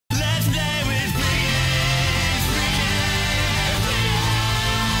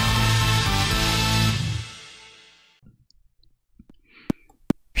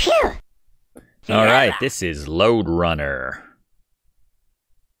All right, this is Lode Runner.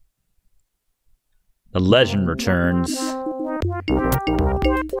 The legend returns.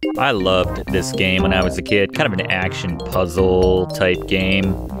 I loved this game when I was a kid. Kind of an action puzzle type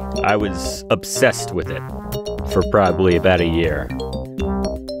game. I was obsessed with it for probably about a year.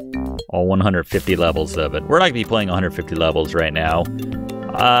 All 150 levels of it. We're not going to be playing 150 levels right now.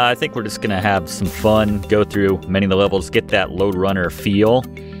 I think we're just going to have some fun, go through many of the levels, get that Lode Runner feel,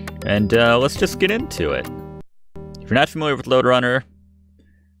 and let's just get into it. If you're not familiar with Lode Runner,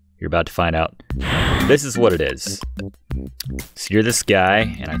 you're about to find out. This is what it is. So you're this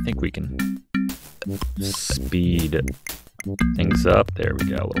guy, and I think we can speed things up. There we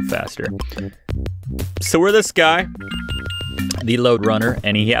go, a little faster. So we're this guy, the Lode Runner,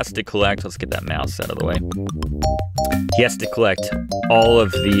 and he has to collect, let's get that mouse out of the way. He has to collect all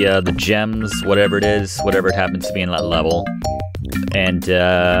of the gems, whatever it is, whatever it happens to be in that level, and get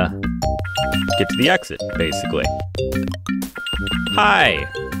to the exit, basically. Hi!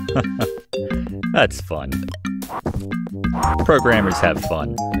 That's fun. Programmers have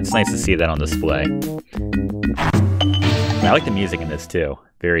fun. It's nice to see that on display. And I like the music in this too.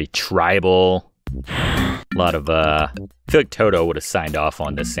 Very tribal. A lot of, I feel like Toto would have signed off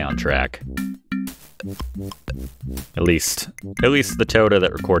on this soundtrack. At least the Toto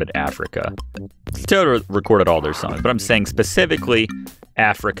that recorded Africa. Toto recorded all their songs, but I'm saying specifically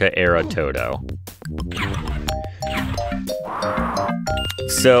Africa era Toto.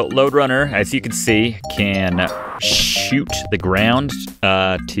 So Lode Runner, as you can see, can shoot the ground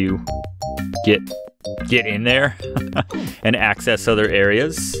to get in there and access other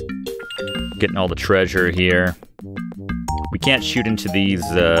areas. Getting all the treasure here. We can't shoot into these,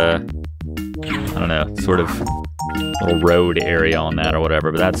 I don't know, sort of little road area on that or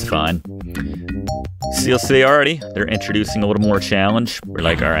whatever, but that's fine. So you'll see already, they're introducing a little more challenge. We're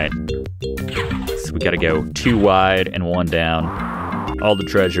like, all right, so we gotta go 2 wide and 1 down. All the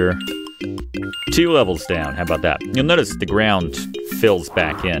treasure. 2 levels down, how about that? You'll notice the ground fills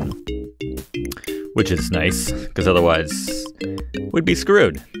back in, which is nice, because otherwise we'd be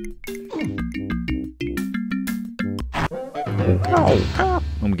screwed.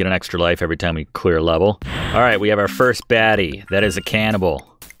 And we get an extra life every time we clear a level. Alright, we have our first baddie. That is a cannibal.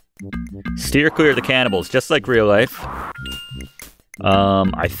 Steer clear of the cannibals, just like real life.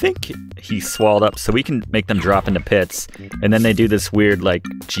 I think he swallowed up, so we can make them drop into pits. And then they do this weird, like,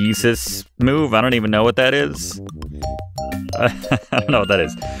 Jesus move. I don't even know what that is. I don't know what that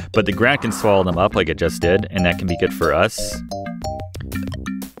is. But the ground can swallow them up like it just did, and that can be good for us.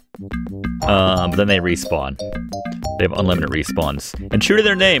 But then they respawn. They have unlimited respawns. And true to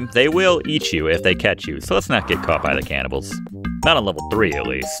their name, they will eat you if they catch you. So let's not get caught by the cannibals. Not on level 3, at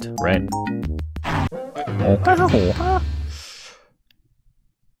least, right?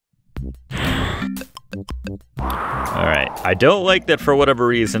 Alright, I don't like that for whatever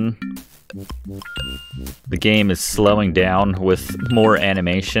reason. The game is slowing down with more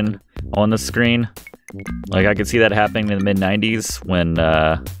animation on the screen. Like, I could see that happening in the mid-90s when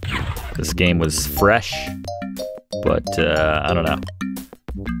this game was fresh. But, I don't know.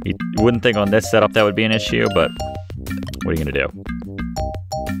 You wouldn't think on this setup that would be an issue, but what are you gonna do?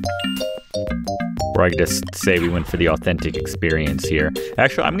 Or I could just say we went for the authentic experience here.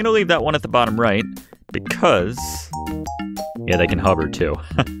 Actually, I'm gonna leave that one at the bottom right, because, yeah, they can hover too.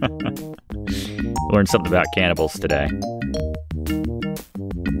 Learned something about cannibals today.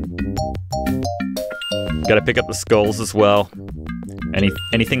 Gotta pick up the skulls as well.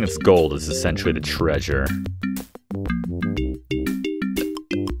 Anything that's gold is essentially the treasure.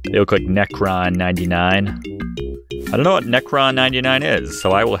 They look like Necron 99. I don't know what Necron 99 is,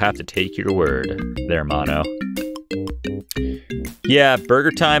 so I will have to take your word there, Mono. Yeah,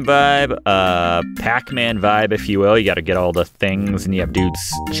 Burger Time vibe, Pac-Man vibe, if you will. You gotta get all the things, and you have dudes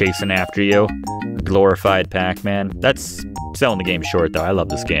chasing after you. Glorified Pac-Man. That's selling the game short, though. I love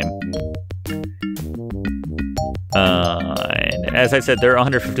this game. And as I said, there are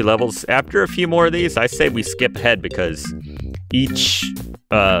 150 levels. After a few more of these, I say we skip ahead, because each...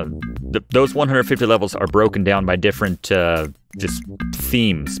 those 150 levels are broken down by different just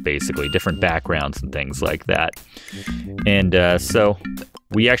themes, basically, different backgrounds and things like that. And so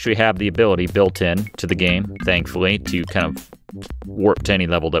we actually have the ability built in to the game, thankfully, to kind of warp to any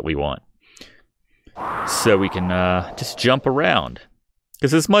level that we want. So we can just jump around.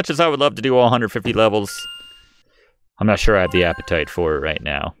 Because as much as I would love to do all 150 levels, I'm not sure I have the appetite for it right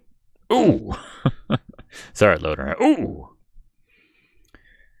now. Ooh! Sorry, Lode Runner. Ooh!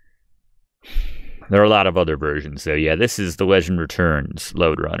 There are a lot of other versions, though. Yeah, this is The Legend Returns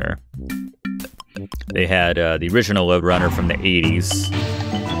Lode Runner. They had the original Lode Runner from the 80s.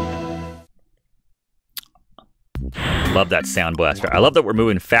 love that sound blaster. I love that we're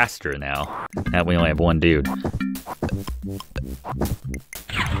moving faster now. That we only have one dude.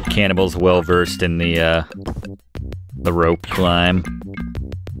 Cannibal's well versed in the rope climb.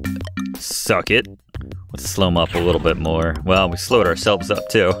 Suck it. Let's slow him up a little bit more. Well, we slowed ourselves up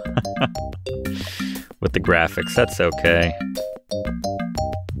too. With the graphics, that's okay.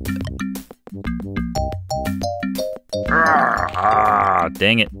 Ah,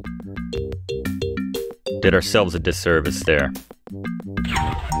 dang it. Did ourselves a disservice there.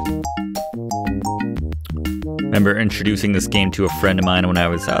 Remember introducing this game to a friend of mine when I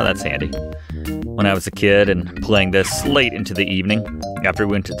was, oh, that's handy. When I was a kid and playing this late into the evening after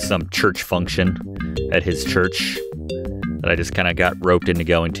we went to some church function at his church that I just kind of got roped into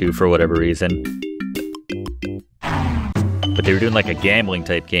going to for whatever reason. But they were doing like a gambling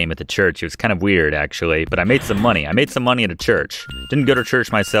type game at the church. It was kind of weird actually, but I made some money. I made some money at a church. Didn't go to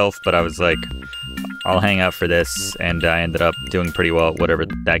church myself, but I was like, I'll hang out for this, and I ended up doing pretty well at whatever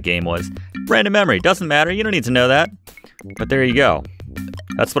that game was. Random memory, doesn't matter, you don't need to know that. But there you go.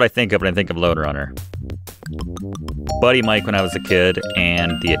 That's what I think of when I think of Lode Runner. Buddy Mike when I was a kid,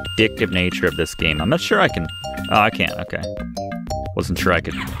 and the addictive nature of this game. I'm not sure I can... Oh, I can't, okay. Wasn't sure I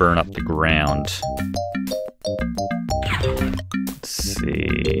could burn up the ground. Let's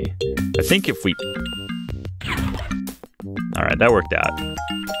see... I think if we... Alright, that worked out.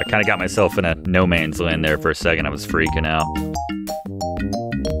 I kind of got myself in a no man's land there for a second. I was freaking out.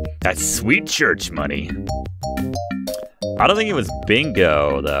 That's sweet church money. I don't think it was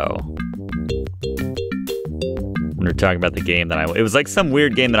bingo, though. When we're talking about the game that it was like some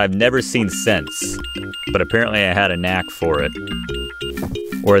weird game that I've never seen since. But apparently I had a knack for it.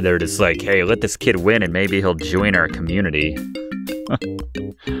 Or they're just like, hey, let this kid win and maybe he'll join our community.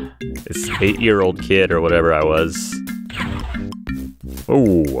 This 8-year-old kid or whatever I was.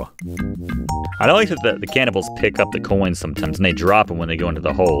 Ooh. I don't like that the cannibals pick up the coins sometimes and they drop them when they go into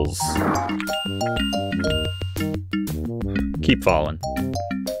the holes. Keep falling.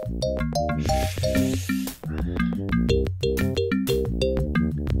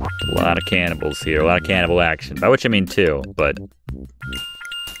 A lot of cannibals here, a lot of cannibal action. By which I mean two, but...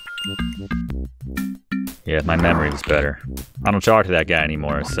 Yeah, my memory was better. I don't talk to that guy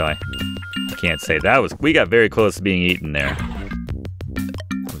anymore, so I can't say that was... We got very close to being eaten there.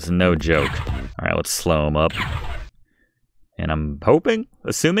 It was no joke. Alright, let's slow him up. And I'm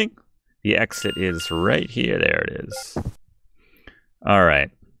assuming, the exit is right here. There it is. Alright.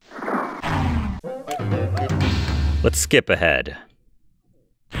 Let's skip ahead.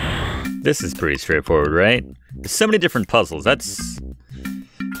 This is pretty straightforward, right? There's so many different puzzles. It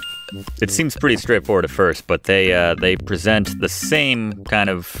seems pretty straightforward at first, but they present the same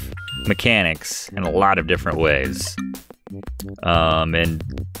kind of mechanics in a lot of different ways. And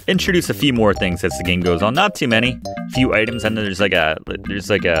introduce a few more things as the game goes on. Not too many. Few items, and then there's like a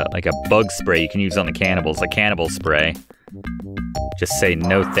bug spray you can use on the cannibals, like cannibal spray. Just say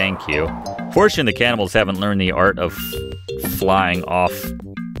no thank you. Fortunately, the cannibals haven't learned the art of flying off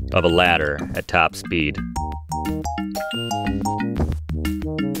of a ladder at top speed.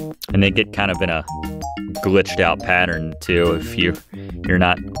 And they get kind of in a glitched out pattern too if you're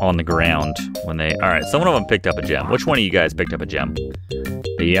not on the ground when they... Alright, so one of them picked up a gem. Which one of you guys picked up a gem?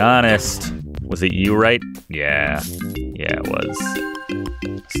 Be honest. Was it you, right? Yeah. Yeah, it was.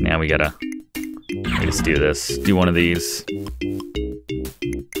 So now we gotta... Let's do this. Do one of these.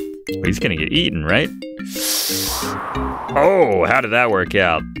 He's gonna get eaten, right? Oh, how did that work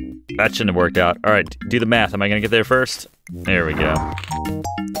out? That shouldn't have worked out. Alright, do the math. Am I gonna get there first? There we go.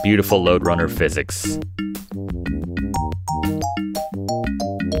 Beautiful Lode Runner physics.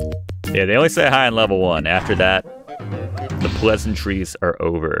 Yeah, they only say hi in level 1. After that, the pleasantries are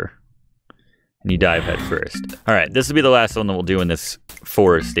over. And you dive head first. Alright, this will be the last one that we'll do in this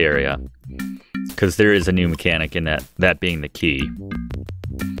forest area. Because there is a new mechanic in that being the key.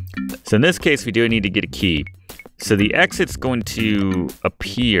 So in this case, we do need to get a key. So the exit's going to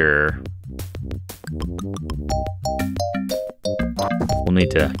appear... We'll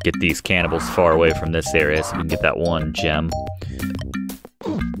need to get these cannibals far away from this area so we can get that one gem.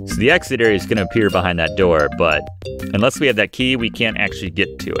 So the exit area is going to appear behind that door, but unless we have that key, we can't actually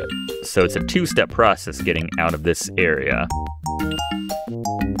get to it. So it's a two-step process getting out of this area.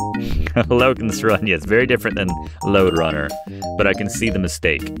 Logan's Run, yes, very different than Lode Runner, but I can see the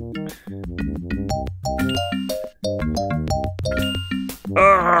mistake.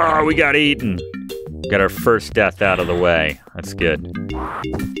 Oh, we got eaten. Got our first death out of the way. That's good.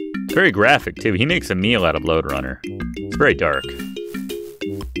 Very graphic, too. He makes a meal out of Lode Runner. It's very dark.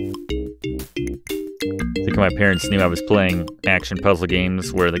 I think my parents knew I was playing action puzzle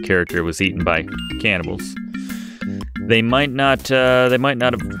games where the character was eaten by cannibals. they might not have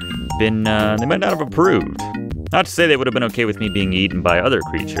been, they might not have approved. Not to say they would have been okay with me being eaten by other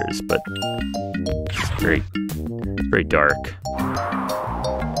creatures, but it's very dark.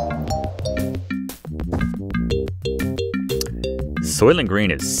 Soylent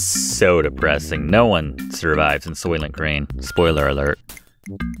Green is so depressing. No one survives in Soylent Green. Spoiler alert.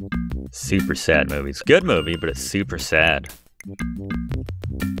 Super sad movies. Good movie, but it's super sad.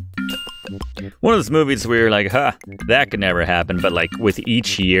 One of those movies where you're like, huh, that could never happen, but like with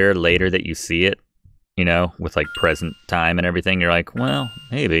each year later that you see it, you know, with like present time and everything, you're like, well,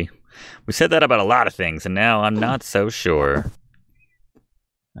 maybe. We said that about a lot of things, and now I'm not so sure.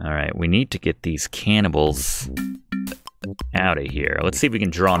 All right, we need to get these cannibals out of here. Let's see if we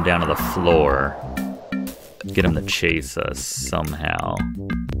can draw them down to the floor. Get them to chase us somehow.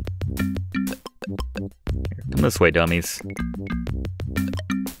 Here, come this way, dummies.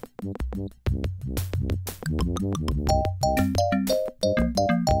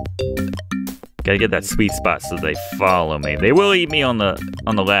 Gotta get that sweet spot so they follow me. They will eat me on the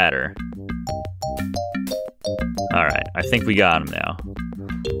ladder. Alright, I think we got them now.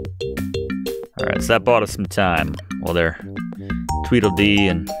 Alright, so that bought us some time while they're Tweedledee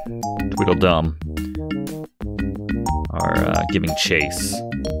and Tweedledum are giving chase.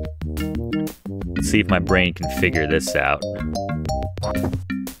 Let's see if my brain can figure this out.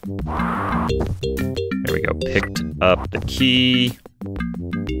 There we go, picked up the key.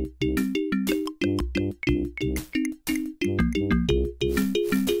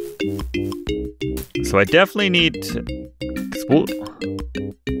 So I definitely need to...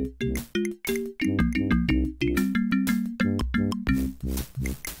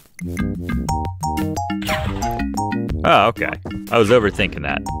 Oh, okay. I was overthinking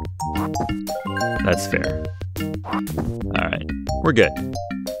that. That's fair. Alright, we're good.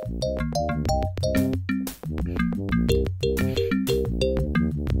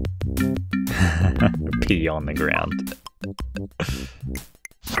 Pee on the ground.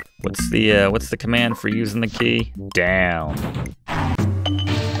 What's the command for using the key? Down.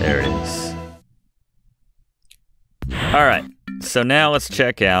 There it is. Alright, so now let's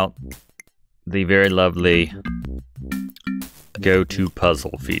check out the very lovely go-to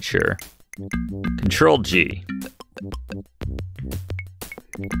puzzle feature. Control G.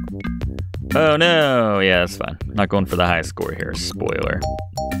 Oh no, yeah, that's fine. I'm not going for the high score here, spoiler.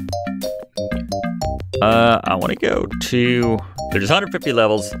 I want to go to... There's 150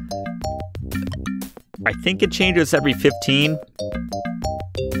 levels. I think it changes every 15.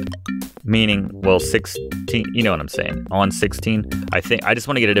 Meaning, well, 16, you know what I'm saying. On 16, I just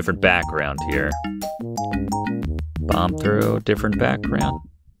want to get a different background here. Bomb throw, different background.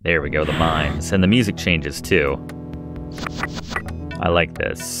 There we go, the mines. And the music changes too. I like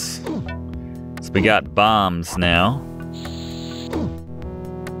this. So we got bombs now.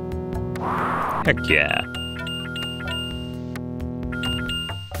 Heck yeah.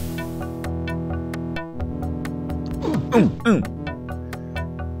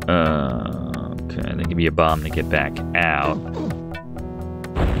 Okay, they give me a bomb to get back out.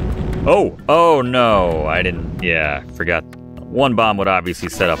 Oh no, I didn't, yeah, forgot. One bomb would obviously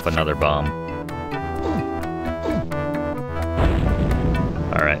set up another bomb.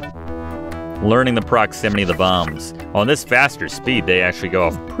 All right. Learning the proximity of the bombs. On this faster speed, they actually go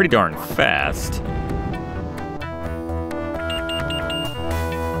off pretty darn fast.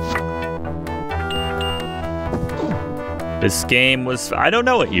 This game was, I don't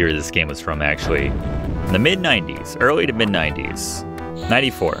know what year this game was from actually. In the mid-90s, early to mid-90s.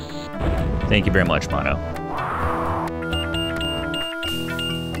 94. Thank you very much, Mono.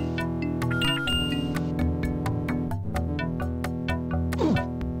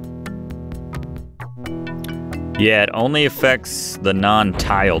 Yeah, it only affects the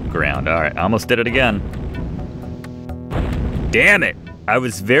non-tiled ground. All right, I almost did it again. Damn it! I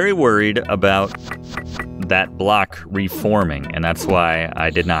was very worried about that block reforming, and that's why I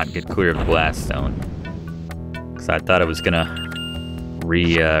did not get clear of the blast zone. Because I thought it was gonna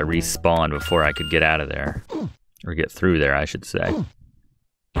respawn before I could get out of there. Or get through there, I should say.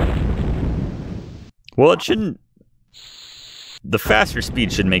 Well, it shouldn't... The faster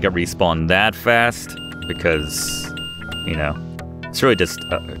speed shouldn't make it respawn that fast, because, you know, it's really just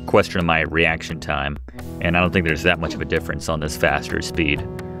a question of my reaction time, and I don't think there's that much of a difference on this faster speed.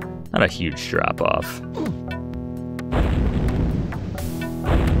 Not a huge drop-off.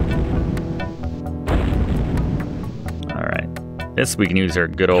 Alright. This we can use our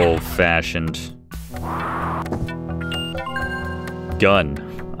good old-fashioned gun.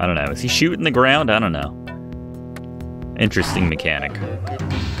 I don't know. Is he shooting the ground? I don't know. Interesting mechanic.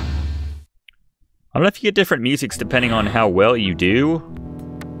 I don't know if you get different musics depending on how well you do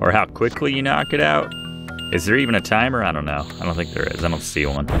or how quickly you knock it out. Is there even a timer? I don't know. I don't think there is. I don't see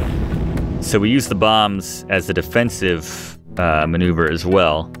one. So we use the bombs as a defensive maneuver as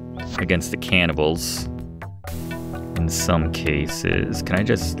well against the cannibals in some cases. Can I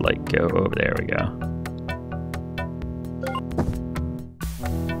just like go over? There we go.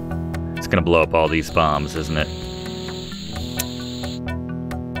 It's gonna blow up all these bombs, isn't it?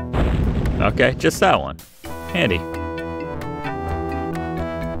 Okay, just that one. Handy.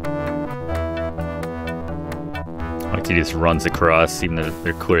 Like he just runs across, even though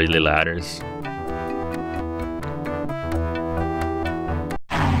they're clearly ladders.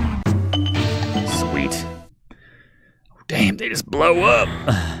 Sweet. Damn, they just blow up.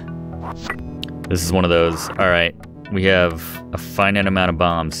 This is one of those. All right, we have a finite amount of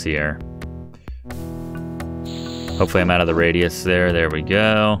bombs here. Hopefully I'm out of the radius there. There we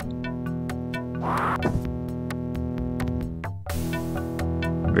go.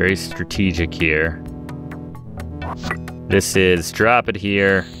 Very strategic here. This is drop it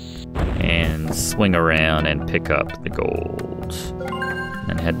here and swing around and pick up the gold.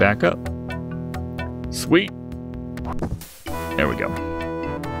 And head back up. Sweet. There we go.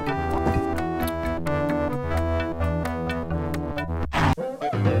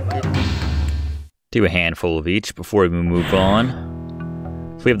 Do a handful of each before we move on.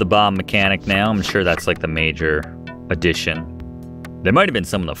 So we have the bomb mechanic now. I'm sure that's like the major addition. There might have been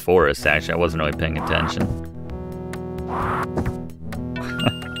some in the forest, actually. I wasn't really paying attention. I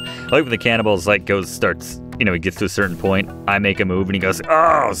like when the cannibals like starts, you know, he gets to a certain point. I make a move and he goes,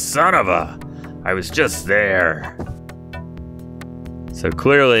 "Oh, son of a, I was just there." So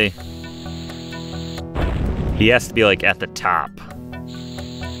clearly, he has to be like at the top.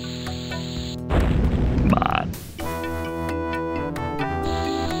 Come on.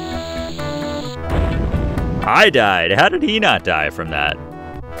 I died. How did he not die from that?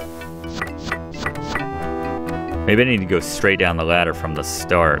 Maybe I need to go straight down the ladder from the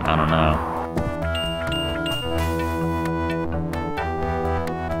start. I don't know.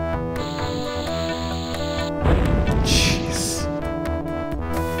 Jeez.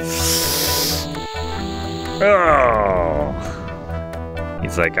 Oh.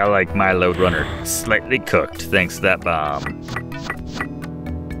 He's like, I like my Lode Runner slightly cooked thanks to that bomb.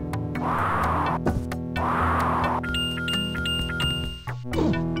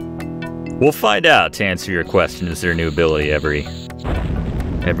 We'll find out, to answer your question. Is there a new ability every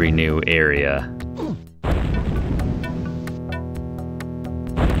new area?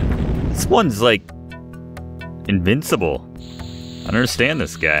 This one's like invincible. I don't understand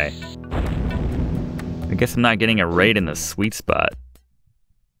this guy. I guess I'm not getting it right in the sweet spot.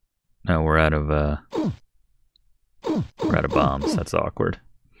 No, we're out of bombs. That's awkward.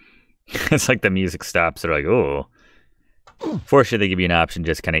 It's like the music stops. They're like, oh. Fortunately, they give you an option,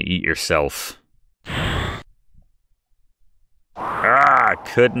 just kind of eat yourself. Ah,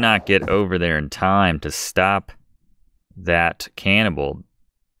 could not get over there in time to stop that cannibal.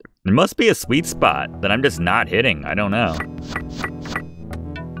 There must be a sweet spot that I'm just not hitting. I don't know.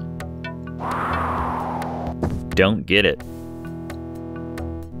 Don't get it.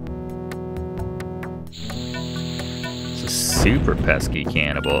 It's a super pesky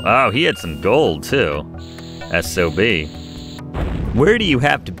cannibal. Oh, he had some gold too. SOB. Where do you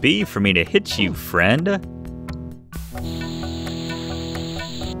have to be for me to hit you, friend?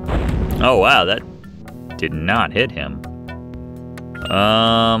 Oh, wow, that did not hit him.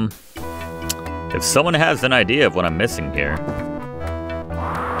 If someone has an idea of what I'm missing here.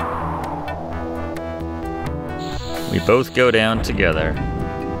 We both go down together.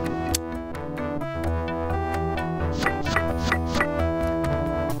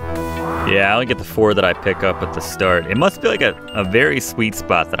 Yeah, I only get the 4 that I pick up at the start. It must be like a very sweet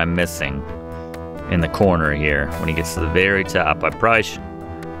spot that I'm missing in the corner here. When he gets to the very top,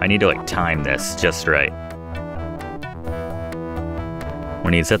 I need to like time this just right.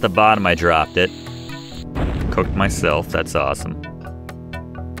 When he's at the bottom, I dropped it. Cooked myself, that's awesome.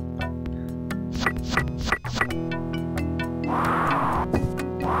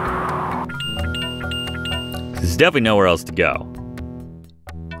 There's definitely nowhere else to go.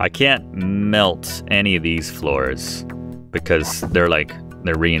 I can't melt any of these floors because they're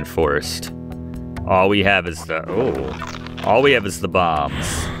reinforced. All we have is the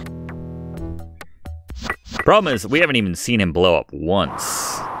bombs. Problem is, we haven't even seen him blow up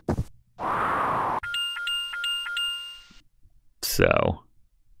once. So,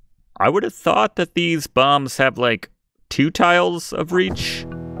 I would have thought that these bombs have like 2 tiles of reach.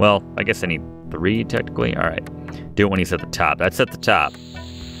 Well, I guess I need 3 technically. All right, do it when he's at the top. That's at the top.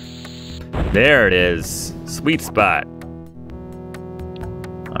 There it is. Sweet spot.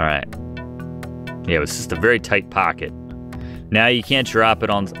 All right. Yeah, it was just a very tight pocket. Now you can't drop it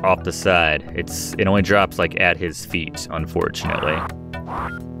off the side. It only drops like at his feet, unfortunately.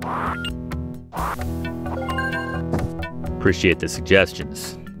 Appreciate the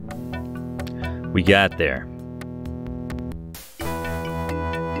suggestions. We got there.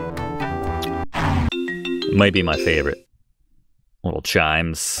 Might be my favorite. Little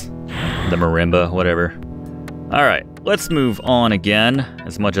chimes, the marimba, whatever. All right, let's move on again.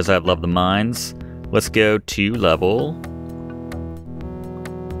 As much as I've loved the mines, let's go to level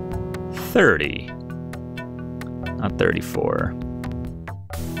 30. Not 34.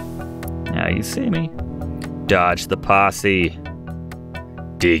 Now you see me. Dodge the posse.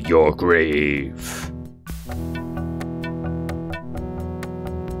 Dig your grave.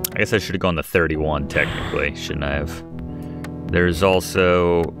 I guess I should have gone to 31 technically, shouldn't I have? There's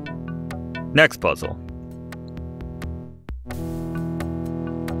also next puzzle.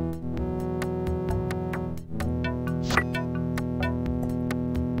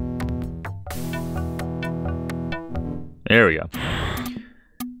 There we go. All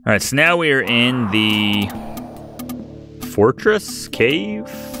right, so now we are in the fortress, cave,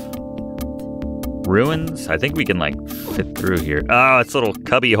 ruins. I think we can like fit through here. Oh, it's a little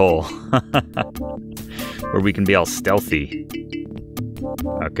cubby hole where we can be all stealthy.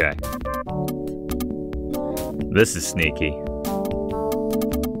 Okay. This is sneaky.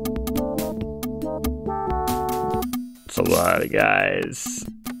 It's a lot of guys.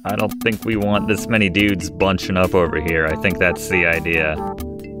 I don't think we want this many dudes bunching up over here. I think that's the idea.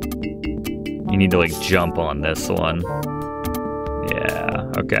 You need to like jump on this one.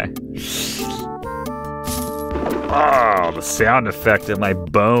 Yeah, okay. Oh, the sound effect of my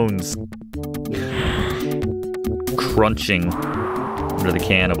bones crunching under the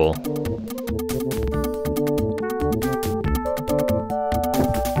cannibal.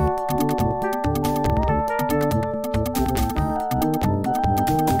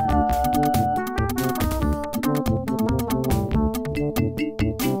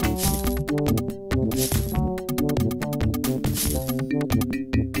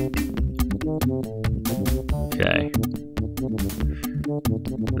 Okay.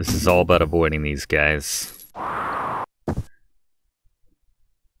 This is all about avoiding these guys.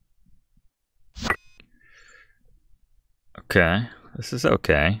 Okay, this is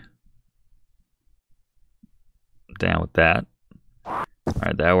okay. I'm down with that.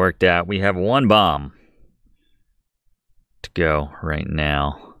 Alright, that worked out. We have one bomb to go right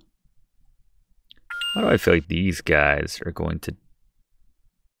now. Why do I feel like these guys are going to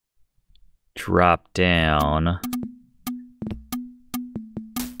drop down?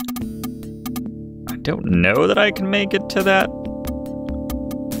 I don't know that I can make it to that.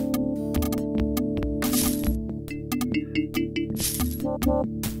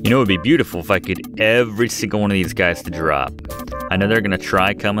 You know, it would be beautiful if I could get every single one of these guys to drop. I know they're gonna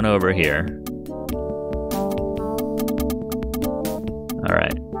try coming over here.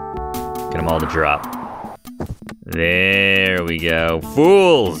 Alright. Get them all to drop. There we go.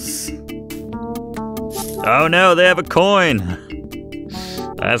 Fools! Oh no, they have a coin!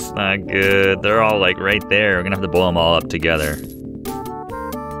 That's not good. They're all like right there. We're gonna have to blow them all up together.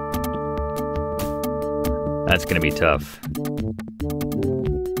 That's gonna be tough.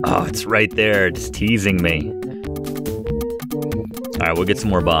 Oh, it's right there, just teasing me. Alright, we'll get some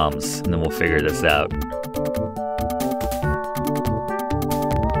more bombs, and then we'll figure this out.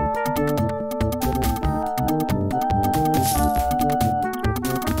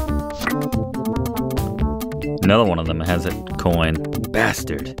 Another one of them has a coin.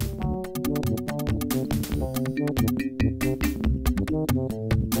 Bastard.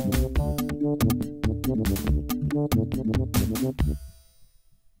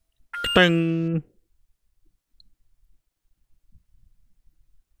 Bing.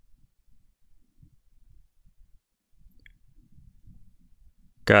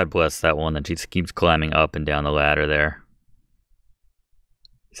 God bless that one that just keeps climbing up and down the ladder there.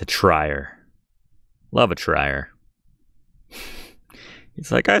 He's a trier. Love a trier.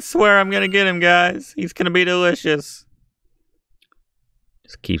 He's like, I swear I'm gonna get him, guys. He's gonna be delicious.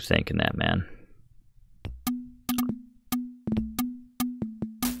 Just keep thinking that, man.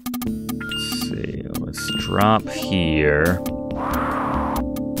 Let's see. Let's drop here.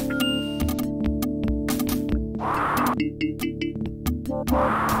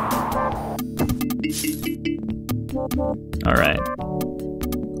 All right.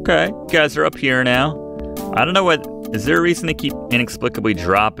 Okay, you guys are up here now. I don't know what... Is there a reason they keep inexplicably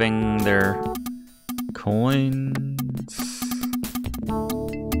dropping their coins?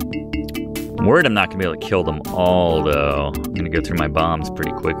 I'm worried I'm not gonna be able to kill them all, though. I'm gonna go through my bombs pretty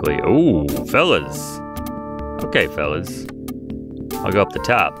quickly. Oh, fellas. Okay, fellas. I'll go up the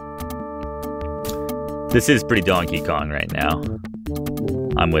top. This is pretty Donkey Kong right now.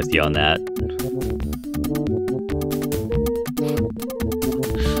 I'm with you on that.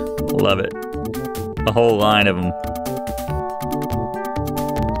 Love it. A whole line of them.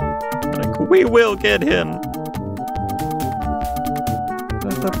 Like, we will get him.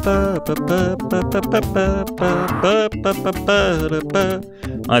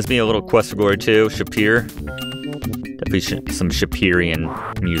 Reminds me of a little Questagore too, Shapir. Definitely some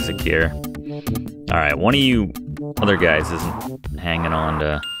Shapirian music here. Alright, one of you other guys isn't hanging on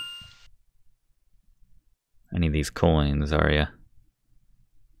to any of these coins, are you?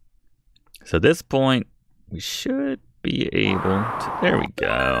 So at this point, we should be able to... There we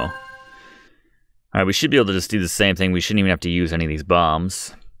go. Alright, we should be able to just do the same thing. We shouldn't even have to use any of these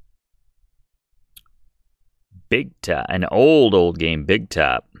bombs. Big Top. An old game, Big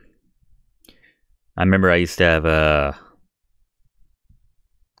Top. I remember I used to have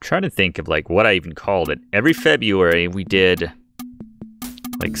trying to think of like what I even called it. Every February we did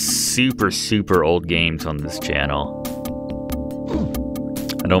like super old games on this channel.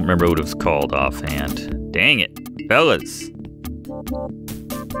 I don't remember what it was called offhand. Dang it, fellas.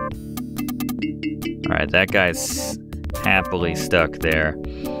 Alright, that guy's happily stuck there.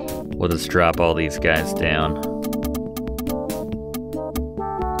 We'll just drop all these guys down.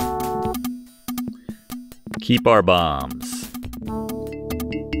 Keep our bombs.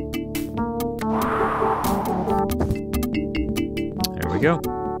 There we go.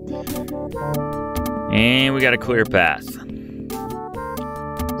 And we got a clear path.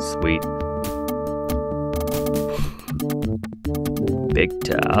 Sweet. Big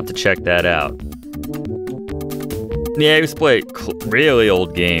Top. I'll have to check that out. Yeah, we used to play really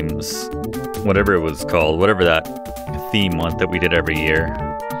old games. Whatever it was called. Whatever that theme month that we did every year.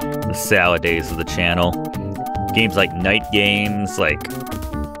 The salad days of the channel. Games like night games, like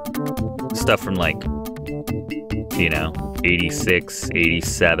stuff from like, you know, 86,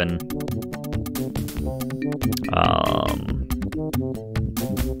 87.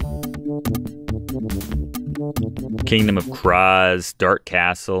 Kingdom of Kraz, Dark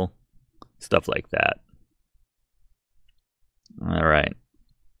Castle, stuff like that. All right.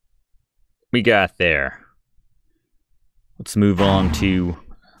 We got there. Let's move on to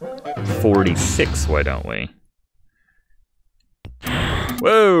 46, why don't we?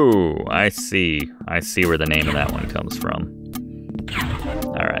 Whoa, I see where the name of that one comes from.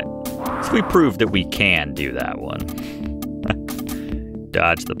 All right, so we proved that we can do that one.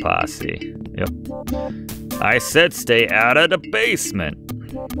 Dodge the posse. Yep. I said stay out of the basement.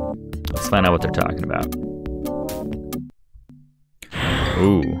 Let's find out what they're talking about.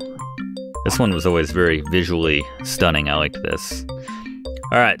 Ooh, this one was always very visually stunning. I liked this.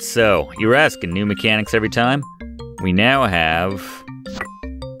 All right, so you were asking new mechanics every time. We now have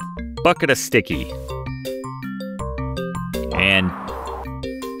bucket of sticky and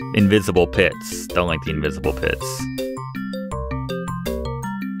invisible pits. Don't like the invisible pits.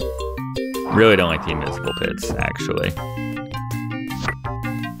 Really don't like the invisible pits, actually.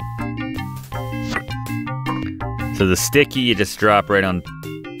 So the sticky you just drop right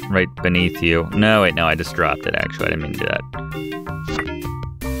beneath you. No, wait, no, I just dropped it, actually. I didn't mean to do that.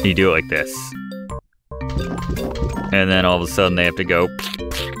 You do it like this. And then all of a sudden they have to go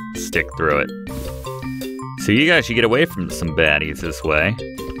stick through it. So you guys should get away from some baddies this way.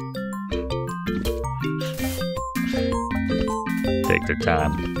 Take their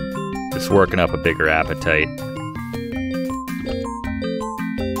time. Just working up a bigger appetite.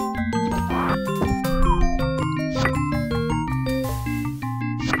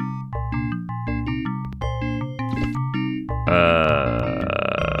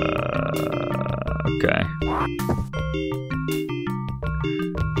 Okay.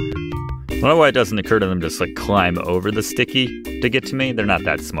 I don't know why it doesn't occur to them to just like climb over the sticky to get to me. They're not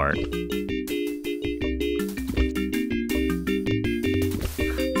that smart.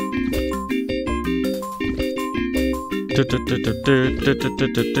 I'm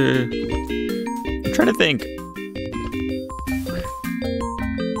trying to think.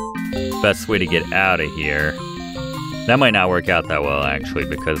 Best way to get out of here. That might not work out that well, actually,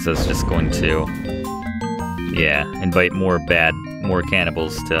 because that's just going to, yeah, invite more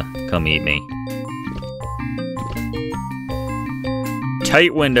cannibals to come eat me.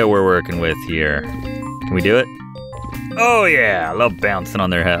 Tight window we're working with here. Can we do it? Oh yeah, I love bouncing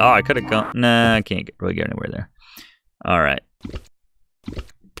on their head. Oh, I could have gone. Nah, I can't really get anywhere there. All right.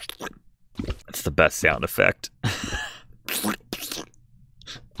 That's the best sound effect.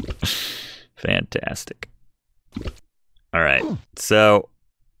 Fantastic. All right, so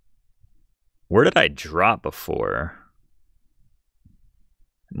where did I drop before?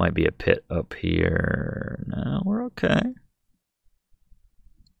 It might be a pit up here. No, we're okay.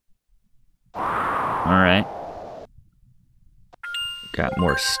 All right. Got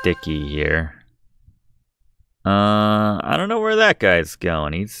more sticky here. I don't know where that guy's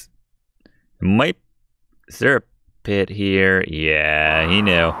going. Is there a pit here? Yeah, he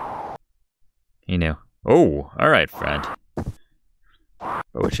knew. He knew. Oh, all right, friend. By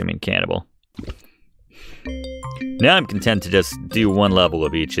which I mean cannibal. Now I'm content to just do one level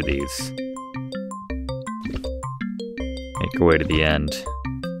of each of these. Make our way to the end.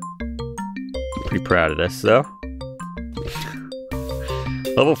 Pretty proud of this, though.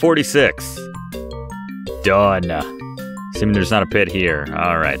 Level 46. Done. Assuming there's not a pit here.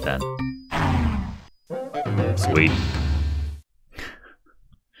 All right, then. Sweet.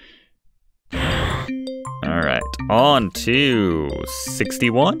 All right, on to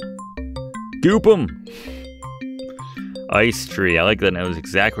 61. Goop 'em. Ice tree. I like that. Knows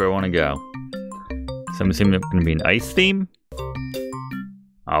exactly where I want to go. So I'm assuming it's going to be an ice theme.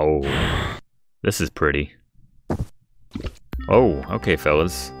 Oh, this is pretty. Oh, okay,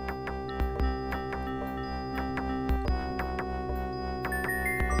 fellas.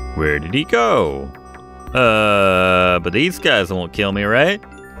 Where did he go? But these guys won't kill me, right?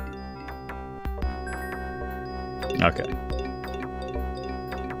 Okay.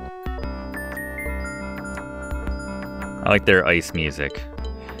 I like their ice music.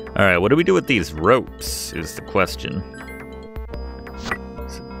 All right, what do we do with these ropes is the question.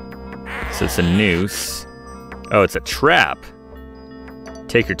 So it's a noose. Oh, it's a trap.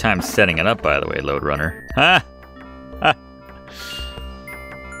 Take your time setting it up, by the way, Lode Runner. Ha! Ha!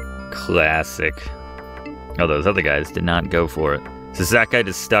 Classic. Oh, those other guys did not go for it. So is that guy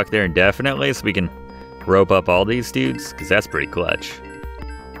just stuck there indefinitely so we can rope up all these dudes? Because that's pretty clutch.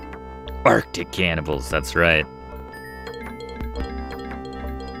 Arctic cannibals, that's right.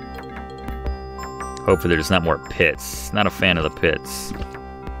 Hopefully there's not more pits. Not a fan of the pits.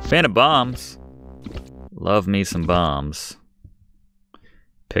 Fan of bombs. Love me some bombs.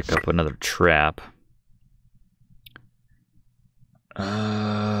 Pick up another trap.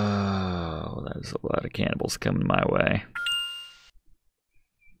 Oh, there's a lot of cannibals coming my way.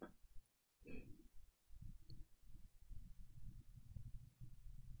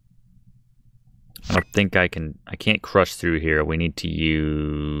 I don't think I can't crush through here. We need to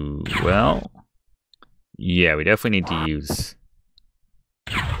use, well, yeah, we definitely need to use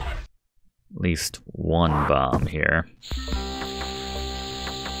at least one bomb here.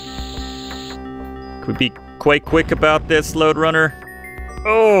 Could we be quite quick about this, Lode Runner?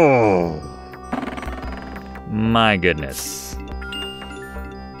 Oh, my goodness.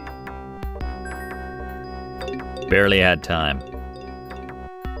 Barely had time.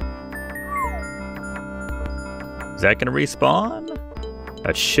 Is that gonna respawn?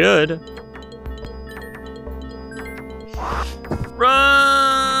 That should.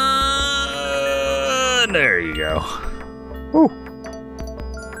 Run! There you go. Woo.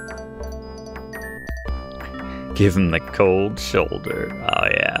 Give him the cold shoulder. Oh,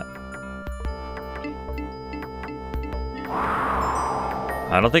 yeah.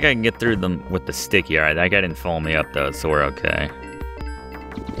 I don't think I can get through them with the sticky. All right, that guy didn't follow me up, though, so we're okay.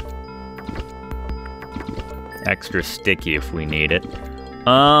 Extra sticky if we need it.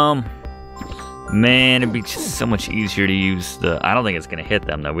 Man, it'd be just so much easier to use the... I don't think it's going to hit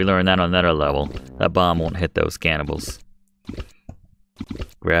them, though. We learned that on another level. That bomb won't hit those cannibals.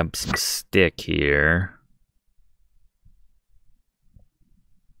 Grab some stick here.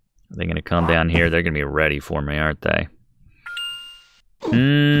 Are they going to come down here? They're going to be ready for me, aren't they?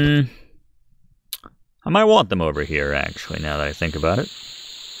 I might want them over here, actually, now that I think about it.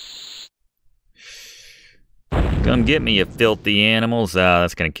 Come get me, you filthy animals. Ah,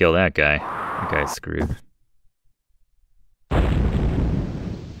 that's going to kill that guy. That guy's screwed.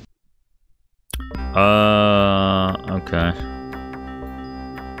 Okay.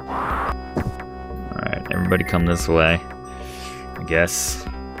 Alright, everybody come this way, I guess.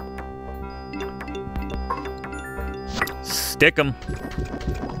 Stick 'em.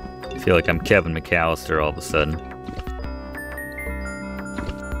 I feel like I'm Kevin McAllister all of a sudden.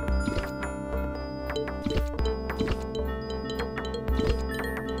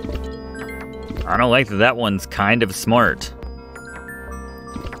 I don't like that that one's kind of smart.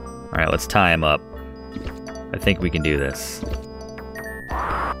 Alright, let's tie him up. I think we can do this.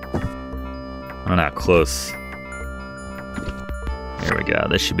 Oh, not close. There we go.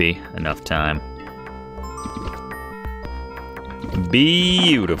 This should be enough time.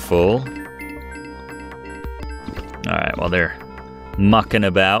 Beautiful. while they're mucking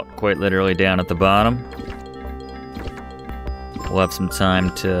about, quite literally down at the bottom. We'll have some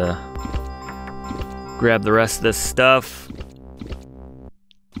time to grab the rest of this stuff.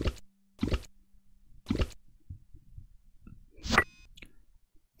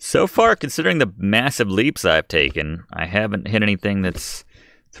 So far, considering the massive leaps I've taken, I haven't hit anything that's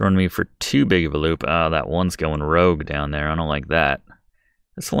thrown me for too big of a loop. Oh, that one's going rogue down there. I don't like that.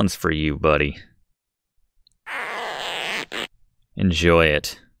 This one's for you, buddy. Enjoy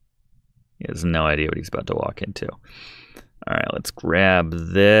it. He has no idea what he's about to walk into. All right, let's grab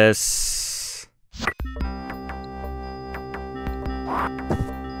this.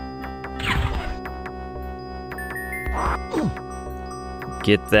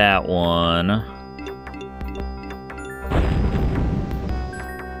 Get that one.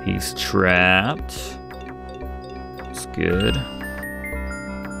 He's trapped. That's good.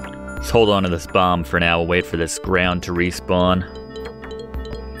 Let's hold on to this bomb for now. We'll wait for this ground to respawn.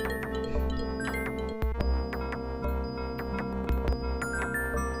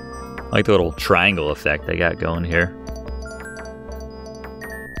 I like the little triangle effect they got going here.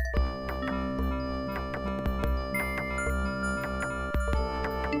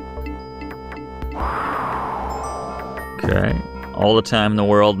 Okay, all the time in the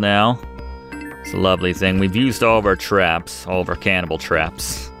world now. It's a lovely thing. We've used all of our traps, all of our cannibal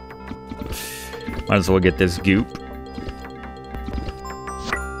traps. Might as well get this goop.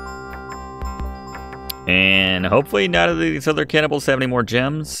 And hopefully none of these other cannibals have any more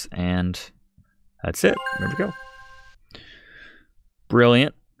gems. And that's it. There we go.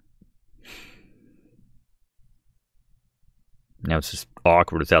 Brilliant. Now it's just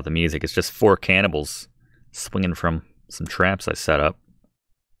awkward without the music. It's just 4 cannibals swinging from some traps I set up.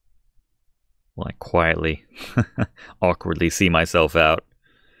 Well, I quietly, awkwardly see myself out.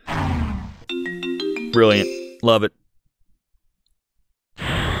 Brilliant. Love it.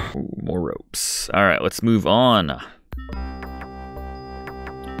 Ooh, more ropes. All right, let's move on.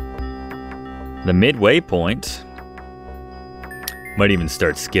 The midway point. Might even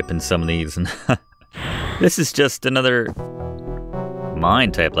start skipping some of these. This is just another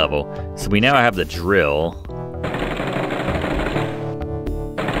mine type level. So we now have the drill.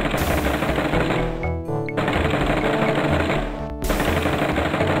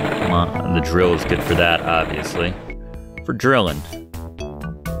 The drill is good for that, obviously. For drilling.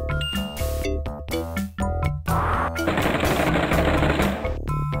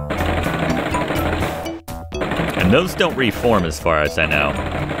 And those don't reform as far as I know.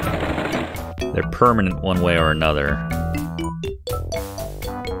 They're permanent one way or another.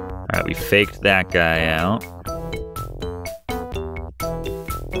 Alright, we faked that guy out.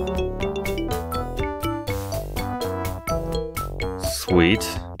 Sweet.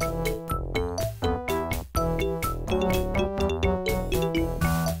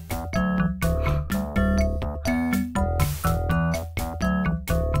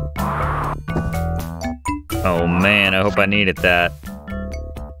 Oh man, I hope I needed that.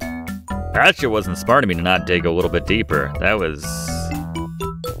 Actually, it wasn't smart of me to not dig a little bit deeper. That wasn't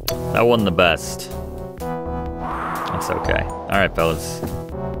the best. That's okay. Alright, fellas.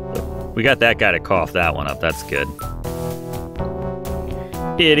 We got that guy to cough that one up. That's good.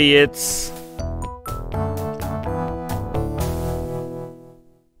 Idiots.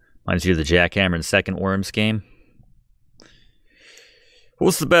 Reminds you of the Jackhammer and Second Worms game.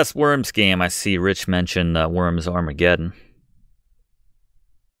 What's the best Worms game? I see Rich mention Worms Armageddon.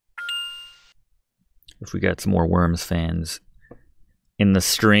 If we got some more Worms fans in the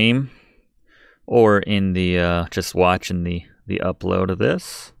stream or in the just watching the upload of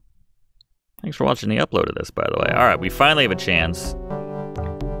this. Thanks for watching the upload of this, by the way. All right, we finally have a chance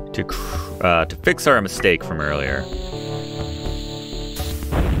to fix our mistake from earlier.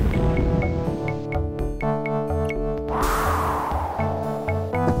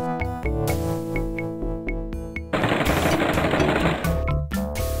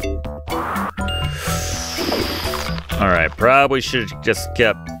 Alright, probably should have just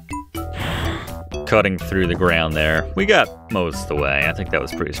kept cutting through the ground there. We got most of the way. I think that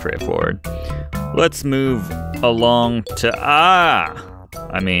was pretty straightforward. Let's move along to...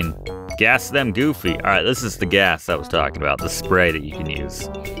 I mean, gas them goofy. Alright, this is the gas I was talking about. The spray that you can use.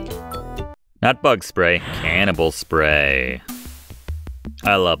 Not bug spray, cannibal spray.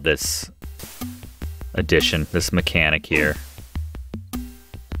 I love this addition, this mechanic here.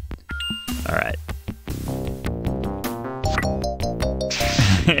 Alright.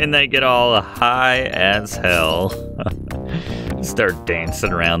 And they get all high as hell. Start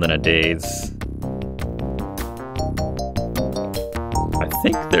dancing around in a daze. I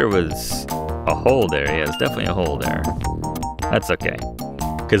think there was a hole there. Yeah, there's definitely a hole there. That's okay.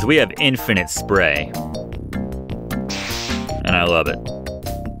 Because we have infinite spray. And I love it.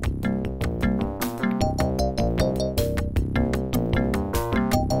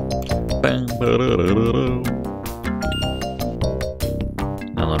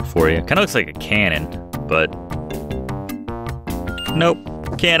 Another one for you. Kind of looks like a cannon, but nope.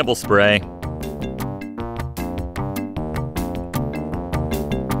 Cannibal spray.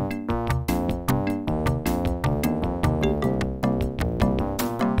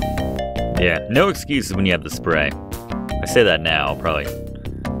 Yeah, no excuses when you have the spray. I say that now, I'll probably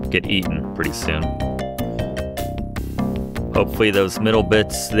get eaten pretty soon. Hopefully those middle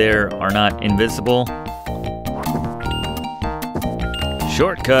bits there are not invisible.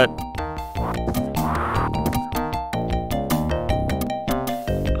 Shortcut.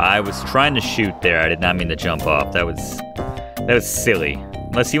 I was trying to shoot there. I did not mean to jump off. That was silly.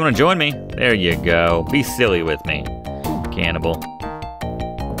 Unless you want to join me. There you go. Be silly with me, cannibal.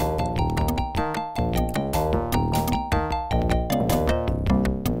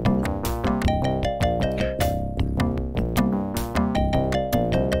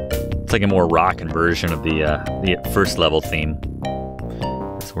 It's like a more rockin' version of the first level theme.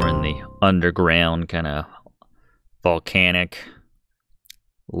 So we're in the underground, kind of volcanic,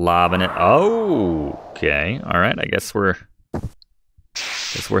 lobbing it. Oh, okay, all right. I guess we're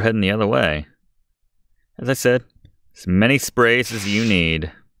heading the other way. As I said, as many sprays as you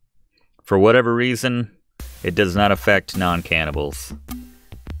need. For whatever reason, it does not affect non-cannibals.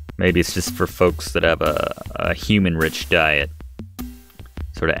 Maybe it's just for folks that have a human-rich diet.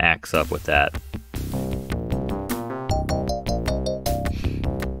 Sort of acts up with that.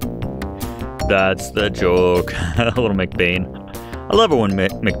 That's the joke. A little McBain. I love it when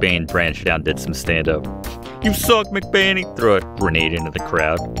McBain branched out and did some stand-up. You suck, McBain. He threw a grenade into the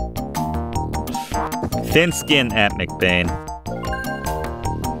crowd. Thin skin at McBain.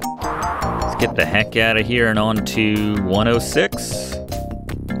 Let's get the heck out of here and on to 106.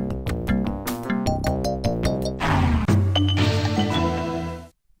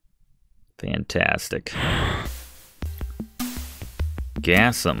 Fantastic.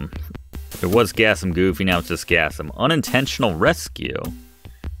 Gassum. It was Gassum Goofy, now it's just Gassum. Unintentional rescue.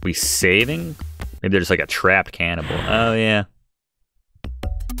 We saving? Maybe there's like a trapped cannibal. Oh, yeah.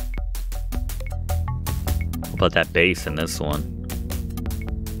 What about that bass in this one?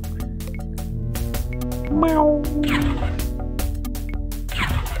 Meow.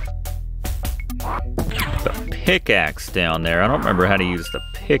 The pickaxe down there. I don't remember how to use the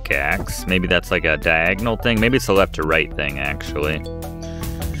pickaxe. Maybe that's like a diagonal thing. Maybe it's a left to right thing, actually.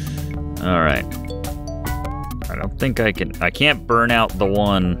 All right. I don't think I can. I can't burn out the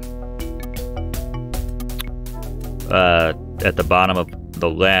one at the bottom of the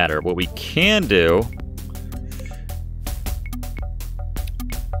ladder. What we can do.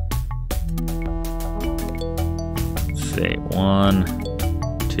 Let's see. 1,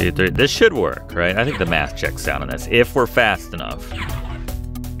 2, 3. This should work, right? I think the math checks out on this. If we're fast enough.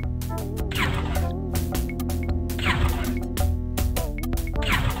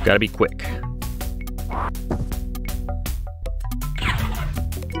 Gotta be quick.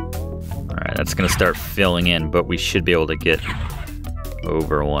 Alright, that's gonna start filling in, but we should be able to get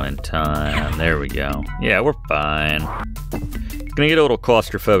over one in time. There we go. Yeah, we're fine. It's gonna get a little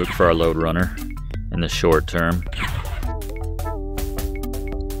claustrophobic for our load runner in the short term.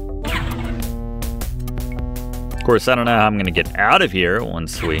 Of course, I don't know how I'm gonna get out of here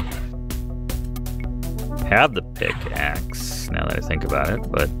once we have the pickaxe, now that I think about it,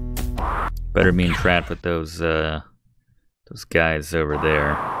 but better being trapped with those guys over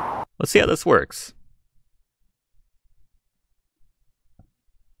there. Let's see how this works.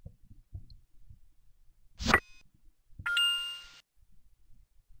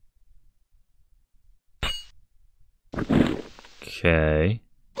 Okay.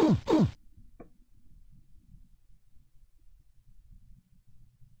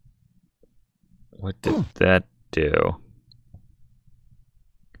 What did that do?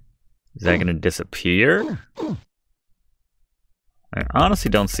 Is that going to disappear? I honestly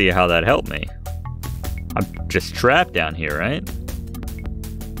don't see how that helped me. I'm just trapped down here, right?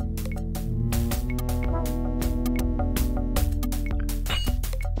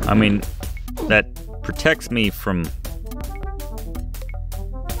 I mean, that protects me from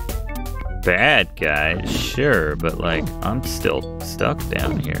bad guys, sure, but like, I'm still stuck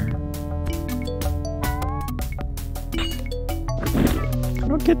down here. I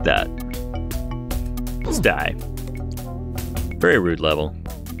don't get that. Let's die. Very rude level.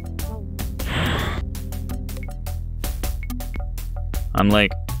 I'm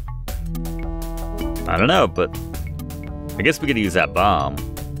like I don't know, but I guess we could use that bomb.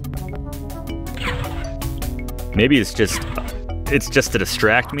 Maybe it's just to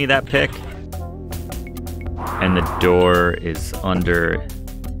distract me, that pick. And the door is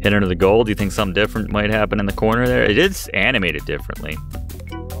hidden under the gold. Do you think something different might happen in the corner there? It is animated differently.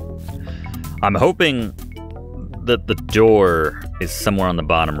 I'm hoping that the door is somewhere on the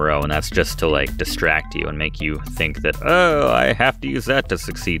bottom row, and that's just to like distract you and make you think that, oh, I have to use that to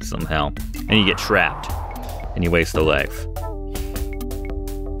succeed somehow. And you get trapped and you waste a life.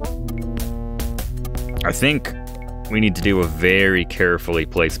 I think we need to do a very carefully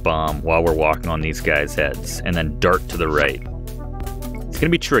placed bomb while we're walking on these guys' heads, and then dart to the right. It's gonna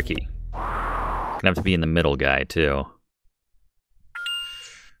be tricky. Gonna have to be in the middle guy too.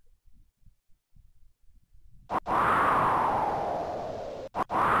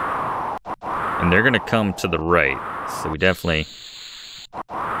 And they're gonna come to the right, so we definitely...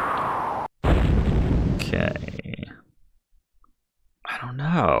 Okay. I don't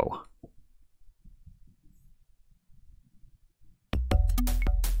know.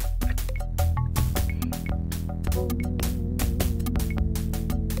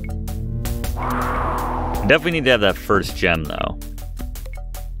 Definitely need to have that first gem, though.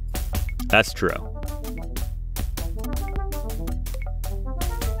 That's true.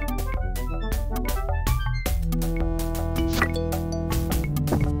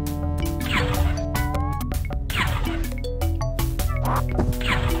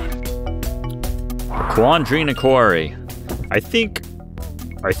 Quandrina Quarry. I think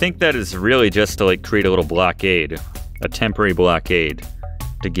that is really just to like create a little blockade, a temporary blockade,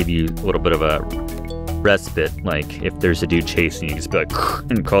 to give you a little bit of a respite. Like if there's a dude chasing you, just be like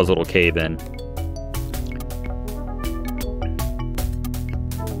and cause a little cave in.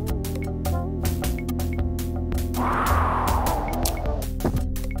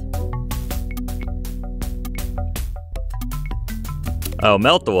 Oh,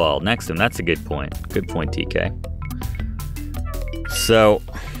 melt the wall next to him. That's a good point. Good point, TK. So,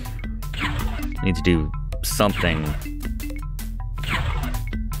 need to do something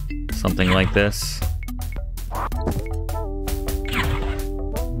like this.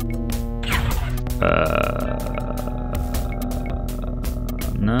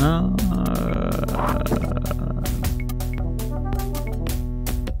 No.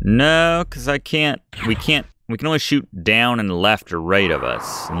 No, because we can only shoot down and left or right of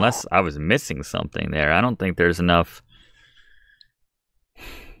us. Unless I was missing something there. I don't think there's enough.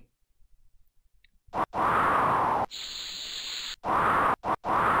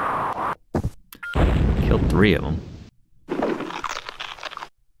 Killed 3 of them.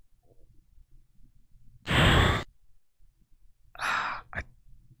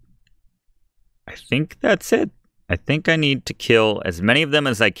 I think that's it. I think I need to kill as many of them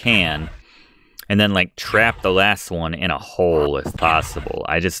as I can, and then like trap the last one in a hole if possible.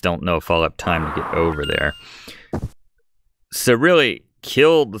 I just don't know if I'll have time to get over there. So really,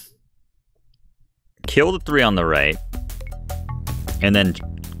 kill the 3 on the right, and then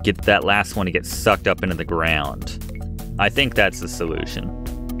get that last one to get sucked up into the ground. I think that's the solution.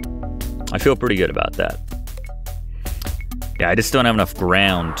 I feel pretty good about that. Yeah, I just don't have enough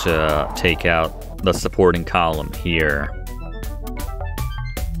ground to take out the supporting column here.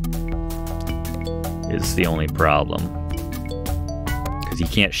 Is the only problem. Because you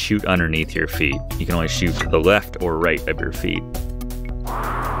can't shoot underneath your feet. You can only shoot to the left or right of your feet.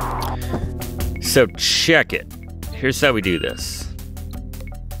 So check it. Here's how we do this.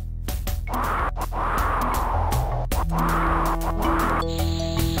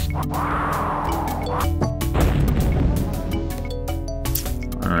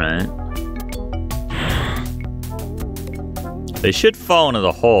 Alright. They should fall into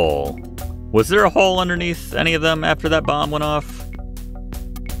the hole. Was there a hole underneath any of them after that bomb went off?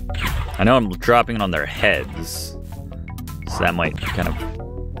 I know I'm dropping it on their heads, so that might kind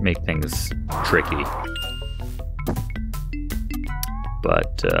of make things tricky.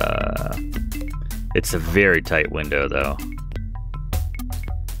 But it's a very tight window, though.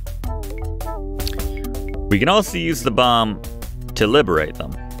 We can also use the bomb to liberate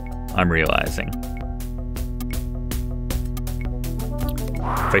them, I'm realizing.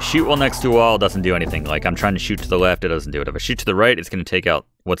 If I shoot while next to a wall, it doesn't do anything. Like, I'm trying to shoot to the left, it doesn't do it. If I shoot to the right, it's going to take out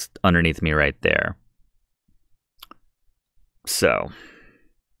what's underneath me right there. So.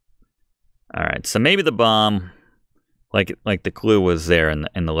 Alright, so maybe the bomb, like the clue was there in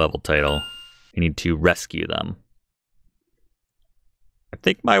the level title, you need to rescue them. I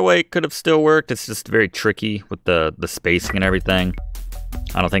think my way could have still worked. It's just very tricky with the spacing and everything.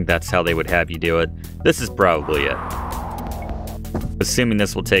 I don't think that's how they would have you do it. This is probably it. Assuming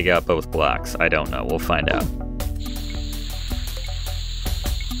this will take out both blocks. I don't know. We'll find out.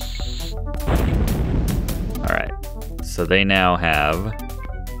 Alright. So they now have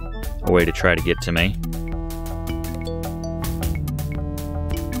a way to try to get to me.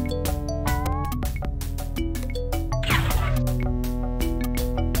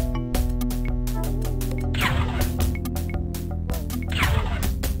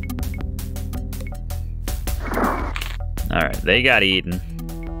 Alright, they got eaten.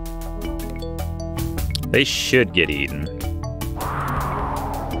 They should get eaten.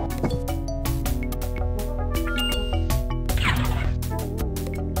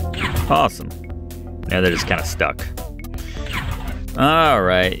 Awesome. Now they're just kind of stuck.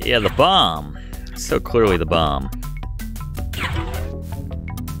 Alright, yeah, the bomb. So clearly the bomb.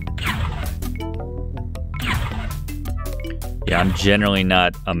 Yeah, I'm generally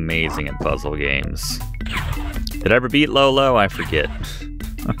not amazing at puzzle games. Did I ever beat Lolo? I forget.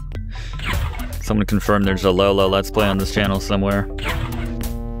 Someone confirmed there's a Lolo Let's Play on this channel somewhere.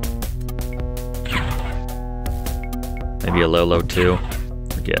 Maybe a Lolo 2?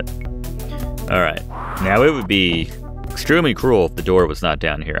 Forget. Alright. Now it would be extremely cruel if the door was not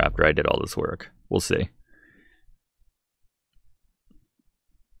down here after I did all this work. We'll see.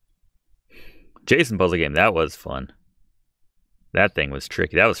 Jason puzzle game, that was fun. That thing was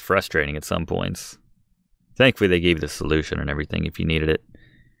tricky. That was frustrating at some points. Thankfully, they gave you the solution and everything if you needed it.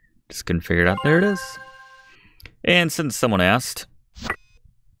 Just couldn't figure it out. There it is. And since someone asked,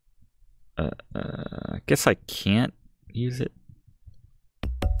 I guess I can't use it.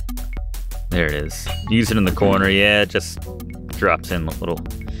 There it is. Use it in the corner. Yeah, it just drops in a little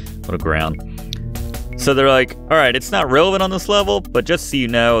ground. So they're like, all right, it's not relevant on this level, but just so you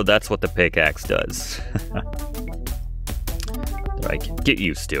know, that's what the pickaxe does. They're like, get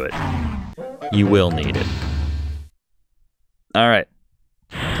used to it. You will need it. Alright.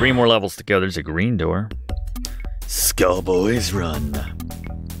 3 more levels to go. There's a green door. Skull boys run.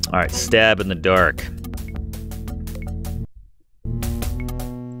 Alright, stab in the dark.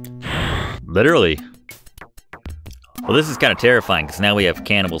 Literally. Well, this is kind of terrifying, because now we have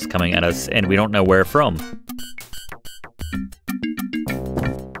cannibals coming at us, and we don't know where from.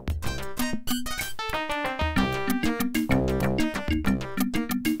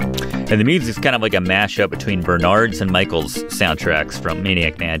 And the music's kind of like a mashup between Bernard's and Michael's soundtracks from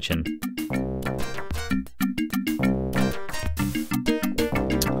Maniac Mansion.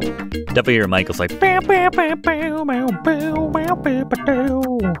 Definitely hear Michael's like...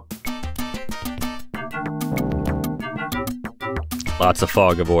 Lots of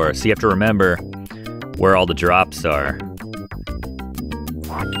fog of war. So you have to remember where all the drops are.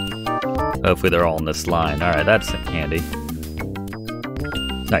 Hopefully they're all in this line. Alright, that's handy.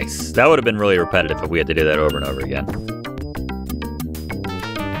 Nice. That would have been really repetitive if we had to do that over and over again.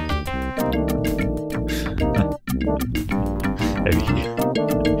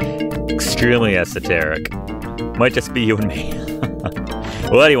 Extremely esoteric. Might just be you and me.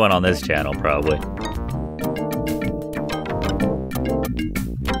 Well, anyone on this channel, probably.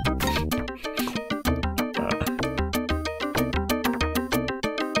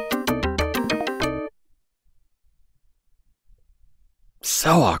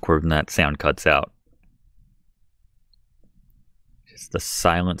 So awkward when that sound cuts out. Just the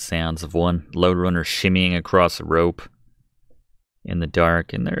silent sounds of one Lode Runner shimmying across a rope in the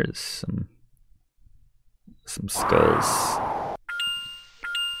dark, and there's some skulls.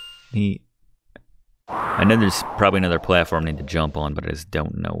 Neat. I know there's probably another platform I need to jump on, but I just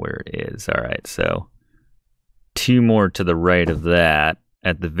don't know where it is. Alright, so 2 more to the right of that,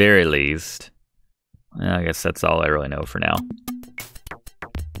 at the very least. I guess that's all I really know for now.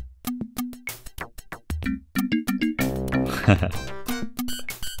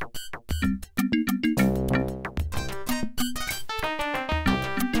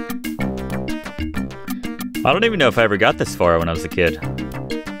 I don't even know if I ever got this far when I was a kid.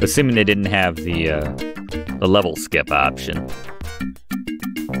 Assuming they didn't have the level skip option.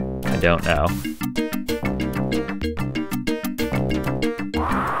 I don't know.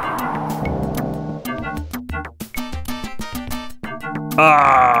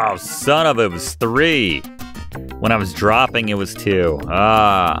 Oh, son of it was 3. When I was dropping, it was 2.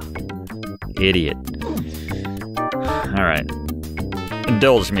 Ah, idiot. All right.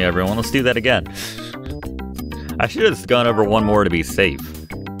 Indulge me, everyone. Let's do that again. I should have just gone over 1 more to be safe.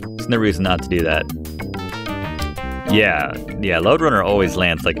 There's no reason not to do that. Yeah, Lode Runner always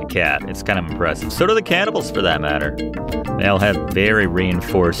lands like a cat. It's kind of impressive. So do the cannibals, for that matter. They all have very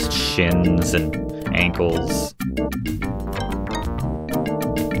reinforced shins and ankles.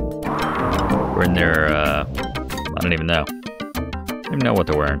 Or in their, I don't even know. even know what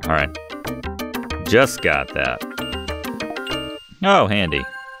they're wearing. All right. Just got that. Oh, handy.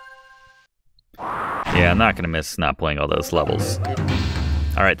 Yeah, I'm not going to miss not playing all those levels.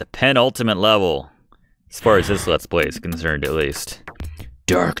 All right, the penultimate level. As far as this Let's Play is concerned, at least.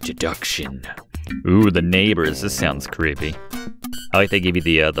 Dark Deduction. Ooh, the neighbors. This sounds creepy. I like they give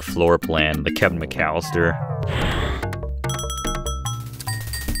you the floor plan, the Kevin McAllister.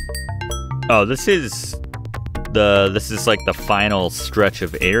 Oh, this is like the final stretch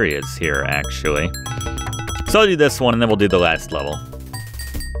of areas here, actually. So I'll do this one, and then we'll do the last level.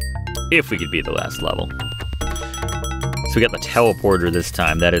 If we could beat the last level. So we got the teleporter this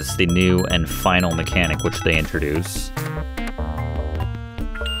time. That is the new and final mechanic which they introduce.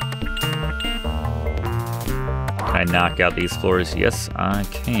 Can I knock out these floors? Yes, I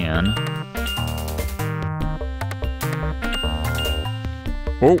can.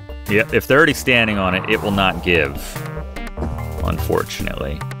 Oh, yeah, if they're already standing on it, it will not give,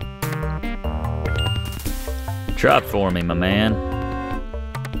 unfortunately. Drop for me, my man.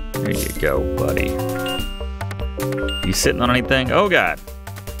 There you go, buddy. You sitting on anything? Oh, God.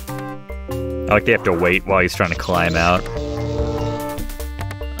 I like they have to wait while he's trying to climb out.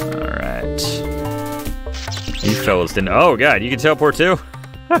 All right. You fellas didn't... Oh, God, you can teleport too?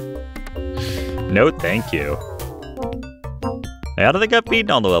 No, thank you. I don't think I've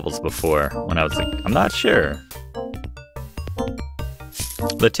beaten all the levels before when I was like, I'm not sure.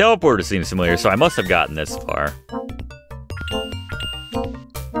 The teleporter seems familiar, so I must have gotten this far.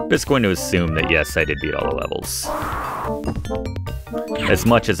 I'm just going to assume that, yes, I did beat all the levels. As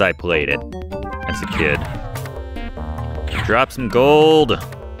much as I played it as a kid. Drop some gold.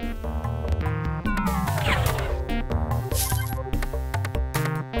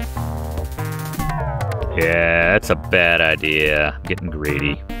 Yeah, that's a bad idea. I'm getting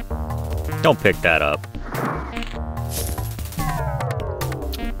greedy. Don't pick that up.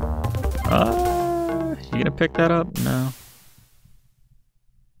 You gonna pick that up? No.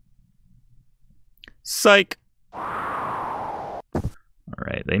 Psych! Alright,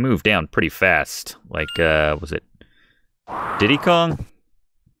 they move down pretty fast. Like, was it Diddy Kong?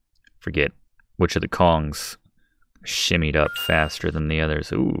 Forget which of the Kongs shimmied up faster than the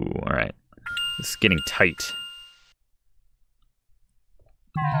others. Ooh, alright. It's getting tight.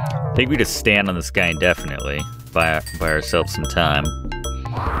 I think we just stand on this guy indefinitely. Buy ourselves some time.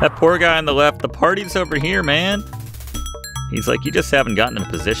 That poor guy on the left, the party's over here, man. He's like, you just haven't gotten in a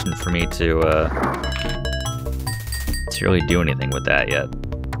position for me to really do anything with that yet.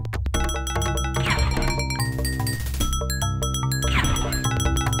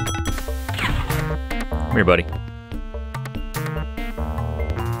 Come here, buddy.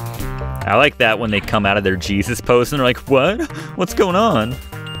 I like that when they come out of their Jesus pose and they're like, what? What's going on?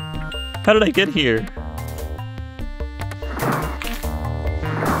 How did I get here?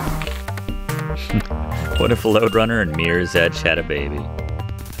 What if Lode Runner and Mirror's Edge had a baby?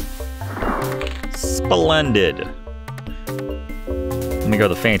 Splendid. Let me go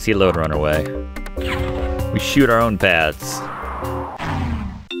the fancy Lode Runner way. We shoot our own paths.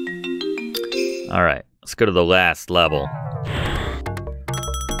 Alright, let's go to the last level.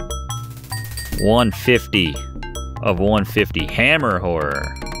 150 of 150. Hammer horror.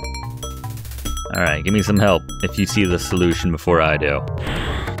 Alright, give me some help if you see the solution before I do.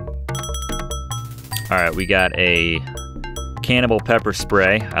 Alright, we got a cannibal pepper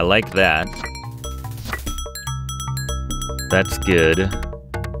spray. I like that. That's good.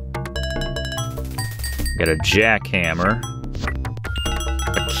 Got a jackhammer.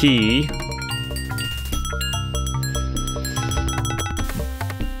 A key.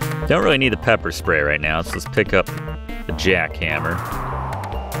 Don't really need the pepper spray right now, so let's pick up the jackhammer.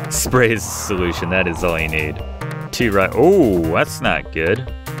 Spray is the solution, that is all you need. 2 right. Oh, that's not good.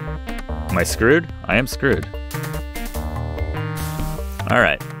 Am I screwed? I am screwed.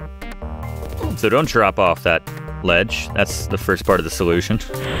 Alright. So don't drop off that ledge. That's the first part of the solution.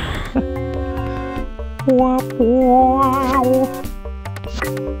 Speed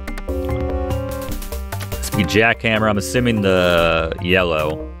jackhammer, I'm assuming the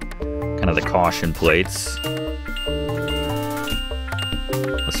yellow. Kind of the caution plates.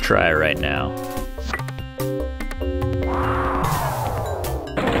 Let's try it right now.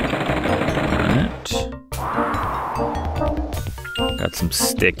 Alright. Got some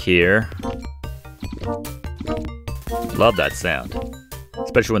stick here. Love that sound.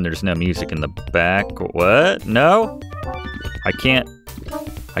 Especially when there's no music in the back. What? No? I can't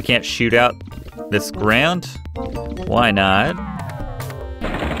shoot out this ground? Why not?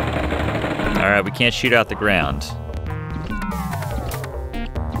 Alright, we can't shoot out the ground.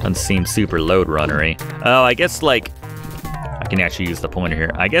 Doesn't seem super Lode Runnery. Oh, I guess, like, I can actually use the pointer here.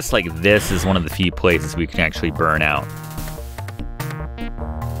 I guess like this is one of the few places we can actually burn out.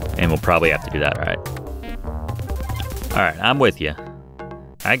 And we'll probably have to do that, alright. Alright, I'm with you.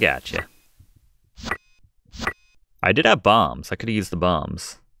 I got you. I did have bombs. I could have used the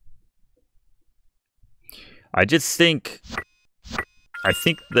bombs. I just think... I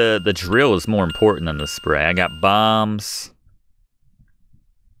think the drill is more important than the spray. I got bombs.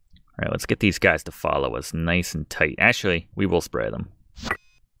 Alright, let's get these guys to follow us nice and tight. Actually, we will spray them.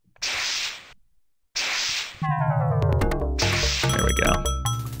 There we go.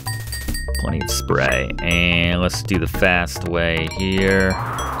 Plenty of spray. And let's do the fast way here.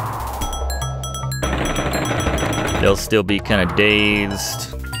 They'll still be kind of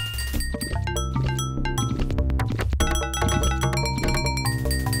dazed.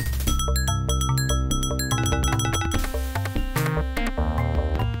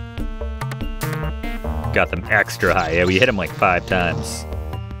 Got them extra high. Yeah, we hit them like 5 times.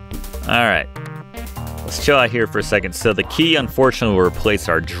 Alright. Let's chill out here for a second. So the key, unfortunately, will replace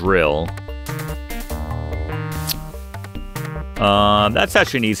our drill. That's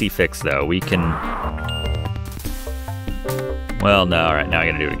actually an easy fix, though. We can... Well, no. Alright, now I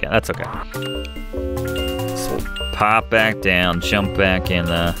gotta do it again. That's okay. So we'll pop back down, jump back in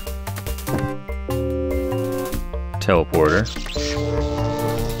the... teleporter.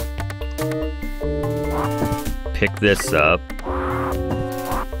 Pick this up.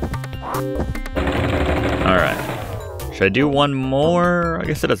 Alright. Should I do one more? I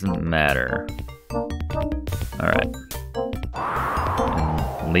guess it doesn't matter. Alright.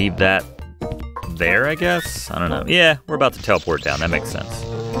 Leave that there, I guess? I don't know. Yeah, we're about to teleport down. That makes sense.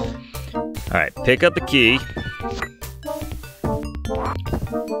 Alright, pick up the key.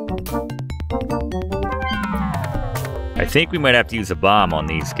 I think we might have to use a bomb on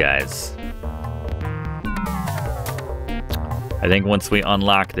these guys. I think once we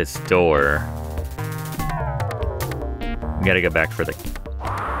unlock this door, we gotta go back for the...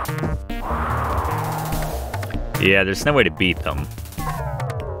 Yeah, there's no way to beat them.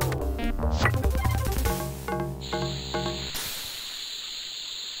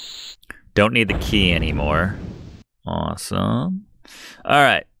 Don't need the key anymore. Awesome.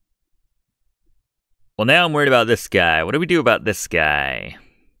 Alright. Well, now I'm worried about this guy. What do we do about this guy?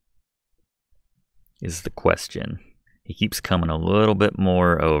 Is the question. He keeps coming a little bit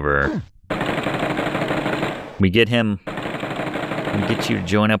more over. We get him... We get you to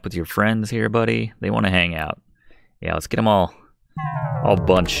join up with your friends here, buddy. They want to hang out. Yeah, let's get them all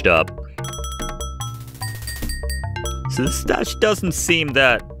bunched up. So this doesn't seem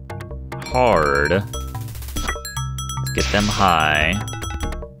that hard. Let's get them high.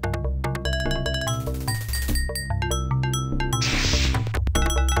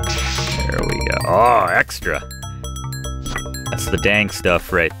 There we go. Oh, extra. That's the dang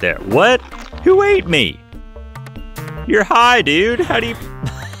stuff right there. What? Who ate me? You're high, dude. How do you...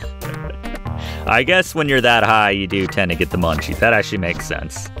 I guess when you're that high, you do tend to get the munchies. That actually makes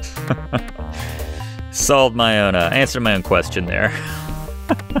sense. Solved my own, answered my own question there.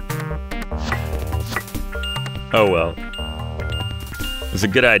 Oh well. It was a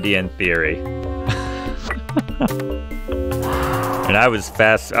good idea in theory. And I was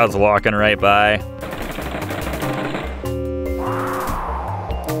walking right by.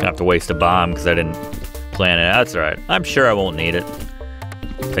 Gonna have to waste a bomb because I didn't plan it. That's alright. I'm sure I won't need it.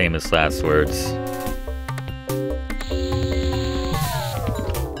 Famous last words.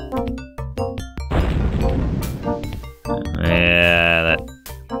 Yeah,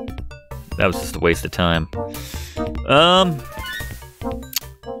 that was just a waste of time. Well,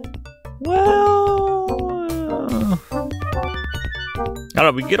 I don't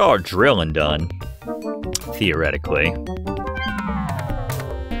know, we can get all our drilling done, theoretically.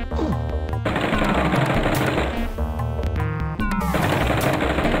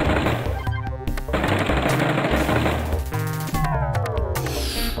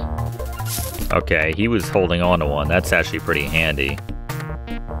 Okay, he was holding on to one. That's actually pretty handy.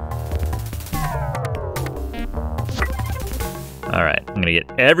 Alright, I'm gonna get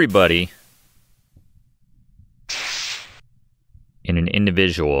everybody in an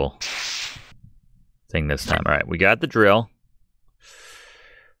individual thing this time. Alright, we got the drill.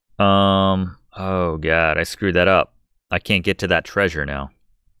 Oh god, I screwed that up. I can't get to that treasure now.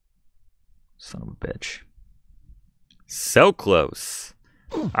 Son of a bitch. So close.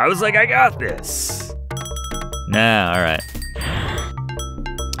 I was like, I got this. Nah, alright.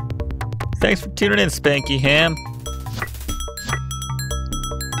 Thanks for tuning in, Spanky Ham.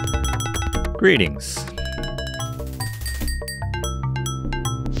 Greetings.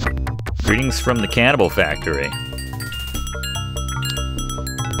 Greetings from the Cannibal Factory.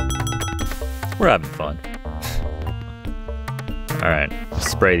 We're having fun. Alright,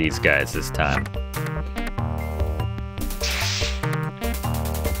 spray these guys this time.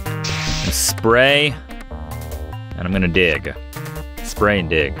 Spray, and I'm gonna dig. Spray and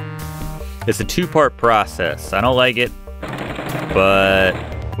dig. It's a two-part process. I don't like it, but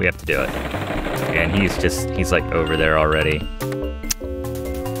we have to do it. And he's like over there already.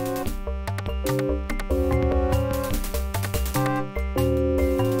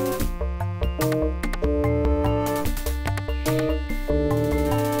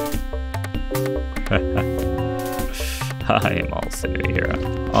 I am also here.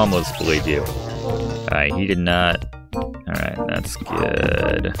 Almost believe you. Alright, he did not. Alright, that's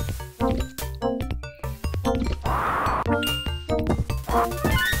good.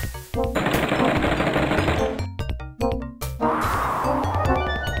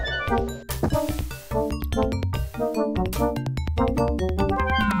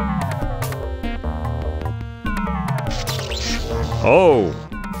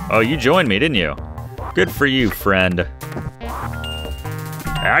 Oh, you joined me, didn't you? Good for you, friend.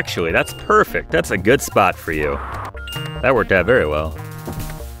 Actually, that's perfect. That's a good spot for you. That worked out very well.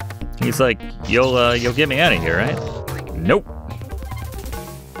 He's like, you'll get me out of here, right? Nope.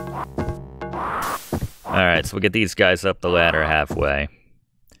 All right, so we'll get these guys up the ladder halfway.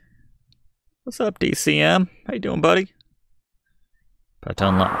 What's up, DCM? How you doing, buddy? About to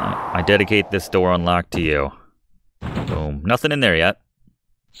unlock. I dedicate this door unlocked to you. Boom. Nothing in there yet.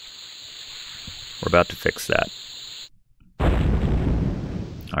 We're about to fix that.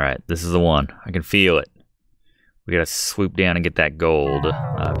 Alright, this is the one. I can feel it. We gotta swoop down and get that gold,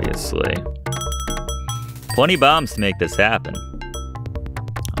 obviously. Plenty of bombs to make this happen.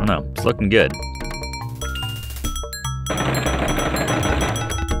 I don't know. It's looking good.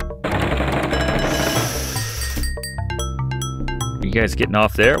 You guys getting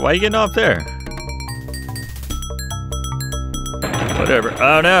off there? Why are you getting off there? Whatever.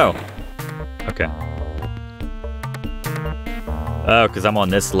 Oh, no! Okay. Oh, because I'm on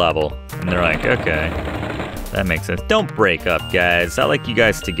this level. And they're like, okay. That makes sense. Don't break up, guys. I like you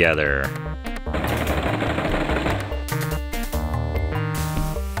guys together.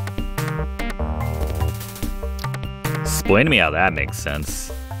 Explain to me how that makes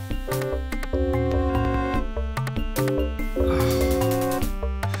sense.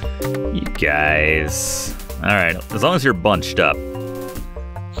 You guys. Alright, as long as you're bunched up.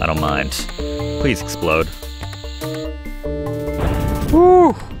 I don't mind. Please explode.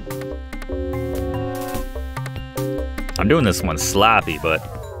 Woo! I'm doing this one sloppy, but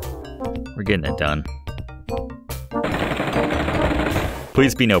we're getting it done.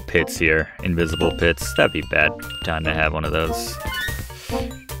 Please be no pits here. Invisible pits. That'd be bad time to have one of those.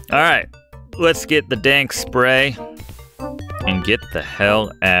 Alright, let's get the dank spray and get the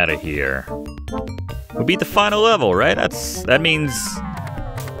hell out of here. We'll beat the final level, right? That means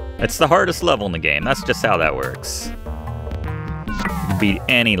it's the hardest level in the game. That's just how that works. You can beat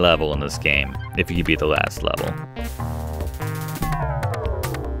any level in this game if you beat the last level.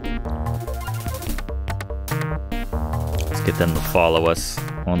 Let's get them to follow us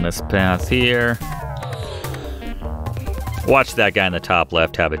on this path here. Watch that guy in the top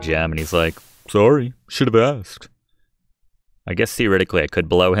left have a gem, and he's like, sorry, should have asked. I guess theoretically I could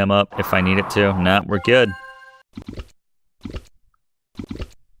blow him up if I needed to. Nah, we're good.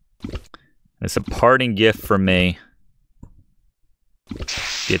 It's a parting gift from me.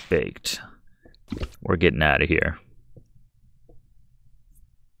 Get baked. We're getting out of here.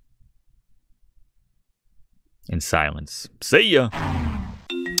 In silence. See ya!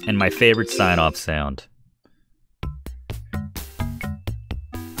 And my favorite sign-off sound.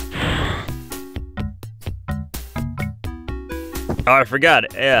 Oh, I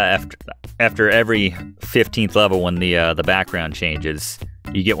forgot. Yeah, after every 15th level, when the background changes,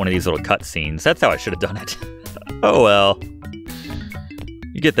 you get one of these little cutscenes. That's how I should have done it. Oh well.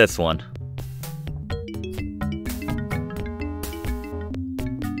 You get this one.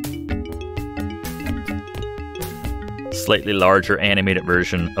 Slightly larger animated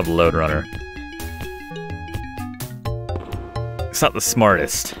version of Lode Runner. It's not the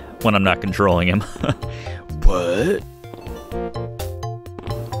smartest when I'm not controlling him. What?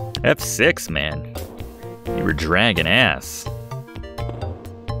 F6, man. You were dragging ass.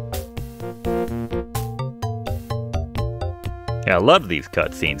 Yeah, I love these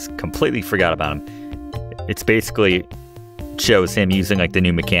cutscenes. Completely forgot about them. It's basically shows him using like the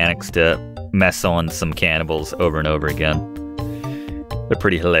new mechanics to mess on some cannibals over and over again. They're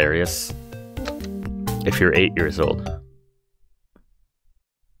pretty hilarious. If you're 8 years old.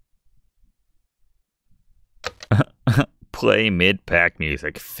 play mid-pack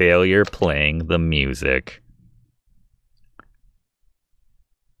music. Failure playing the music.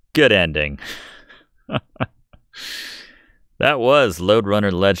 Good ending. That was Lode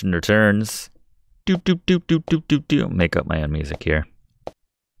Runner Legend Returns. Doop, doop, doop, doop, doop, doop, doop. Make up my own music here.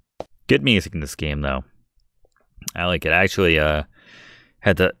 Good music in this game, though. I like it. I actually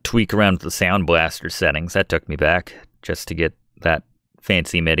had to tweak around with the Sound Blaster settings. That took me back just to get that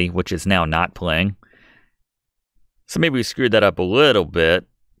fancy MIDI, which is now not playing. So maybe we screwed that up a little bit,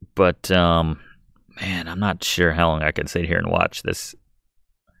 but man, I'm not sure how long I can sit here and watch this.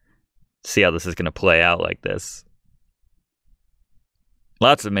 See how this is going to play out like this.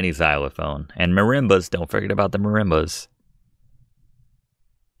 Lots of mini xylophone and marimbas. Don't forget about the marimbas.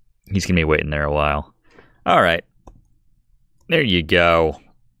 He's going to be waiting there a while. All right. There you go.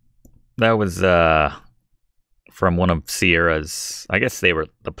 That was from one of Sierra's. I guess they were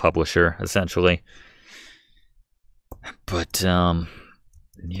the publisher, essentially. But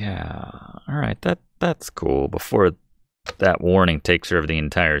yeah. All right. That's cool. Before that warning takes care of the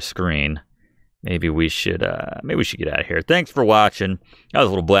entire screen, maybe we should get out of here. Thanks for watching. That was a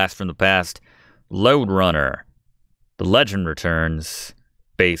little blast from the past. Lode Runner, The Legend Returns,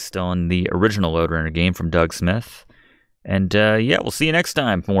 based on the original Lode Runner game from Doug Smith. And yeah, we'll see you next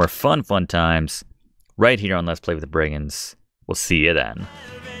time for more fun times right here on Let's Play with the Brigands. We'll see you then.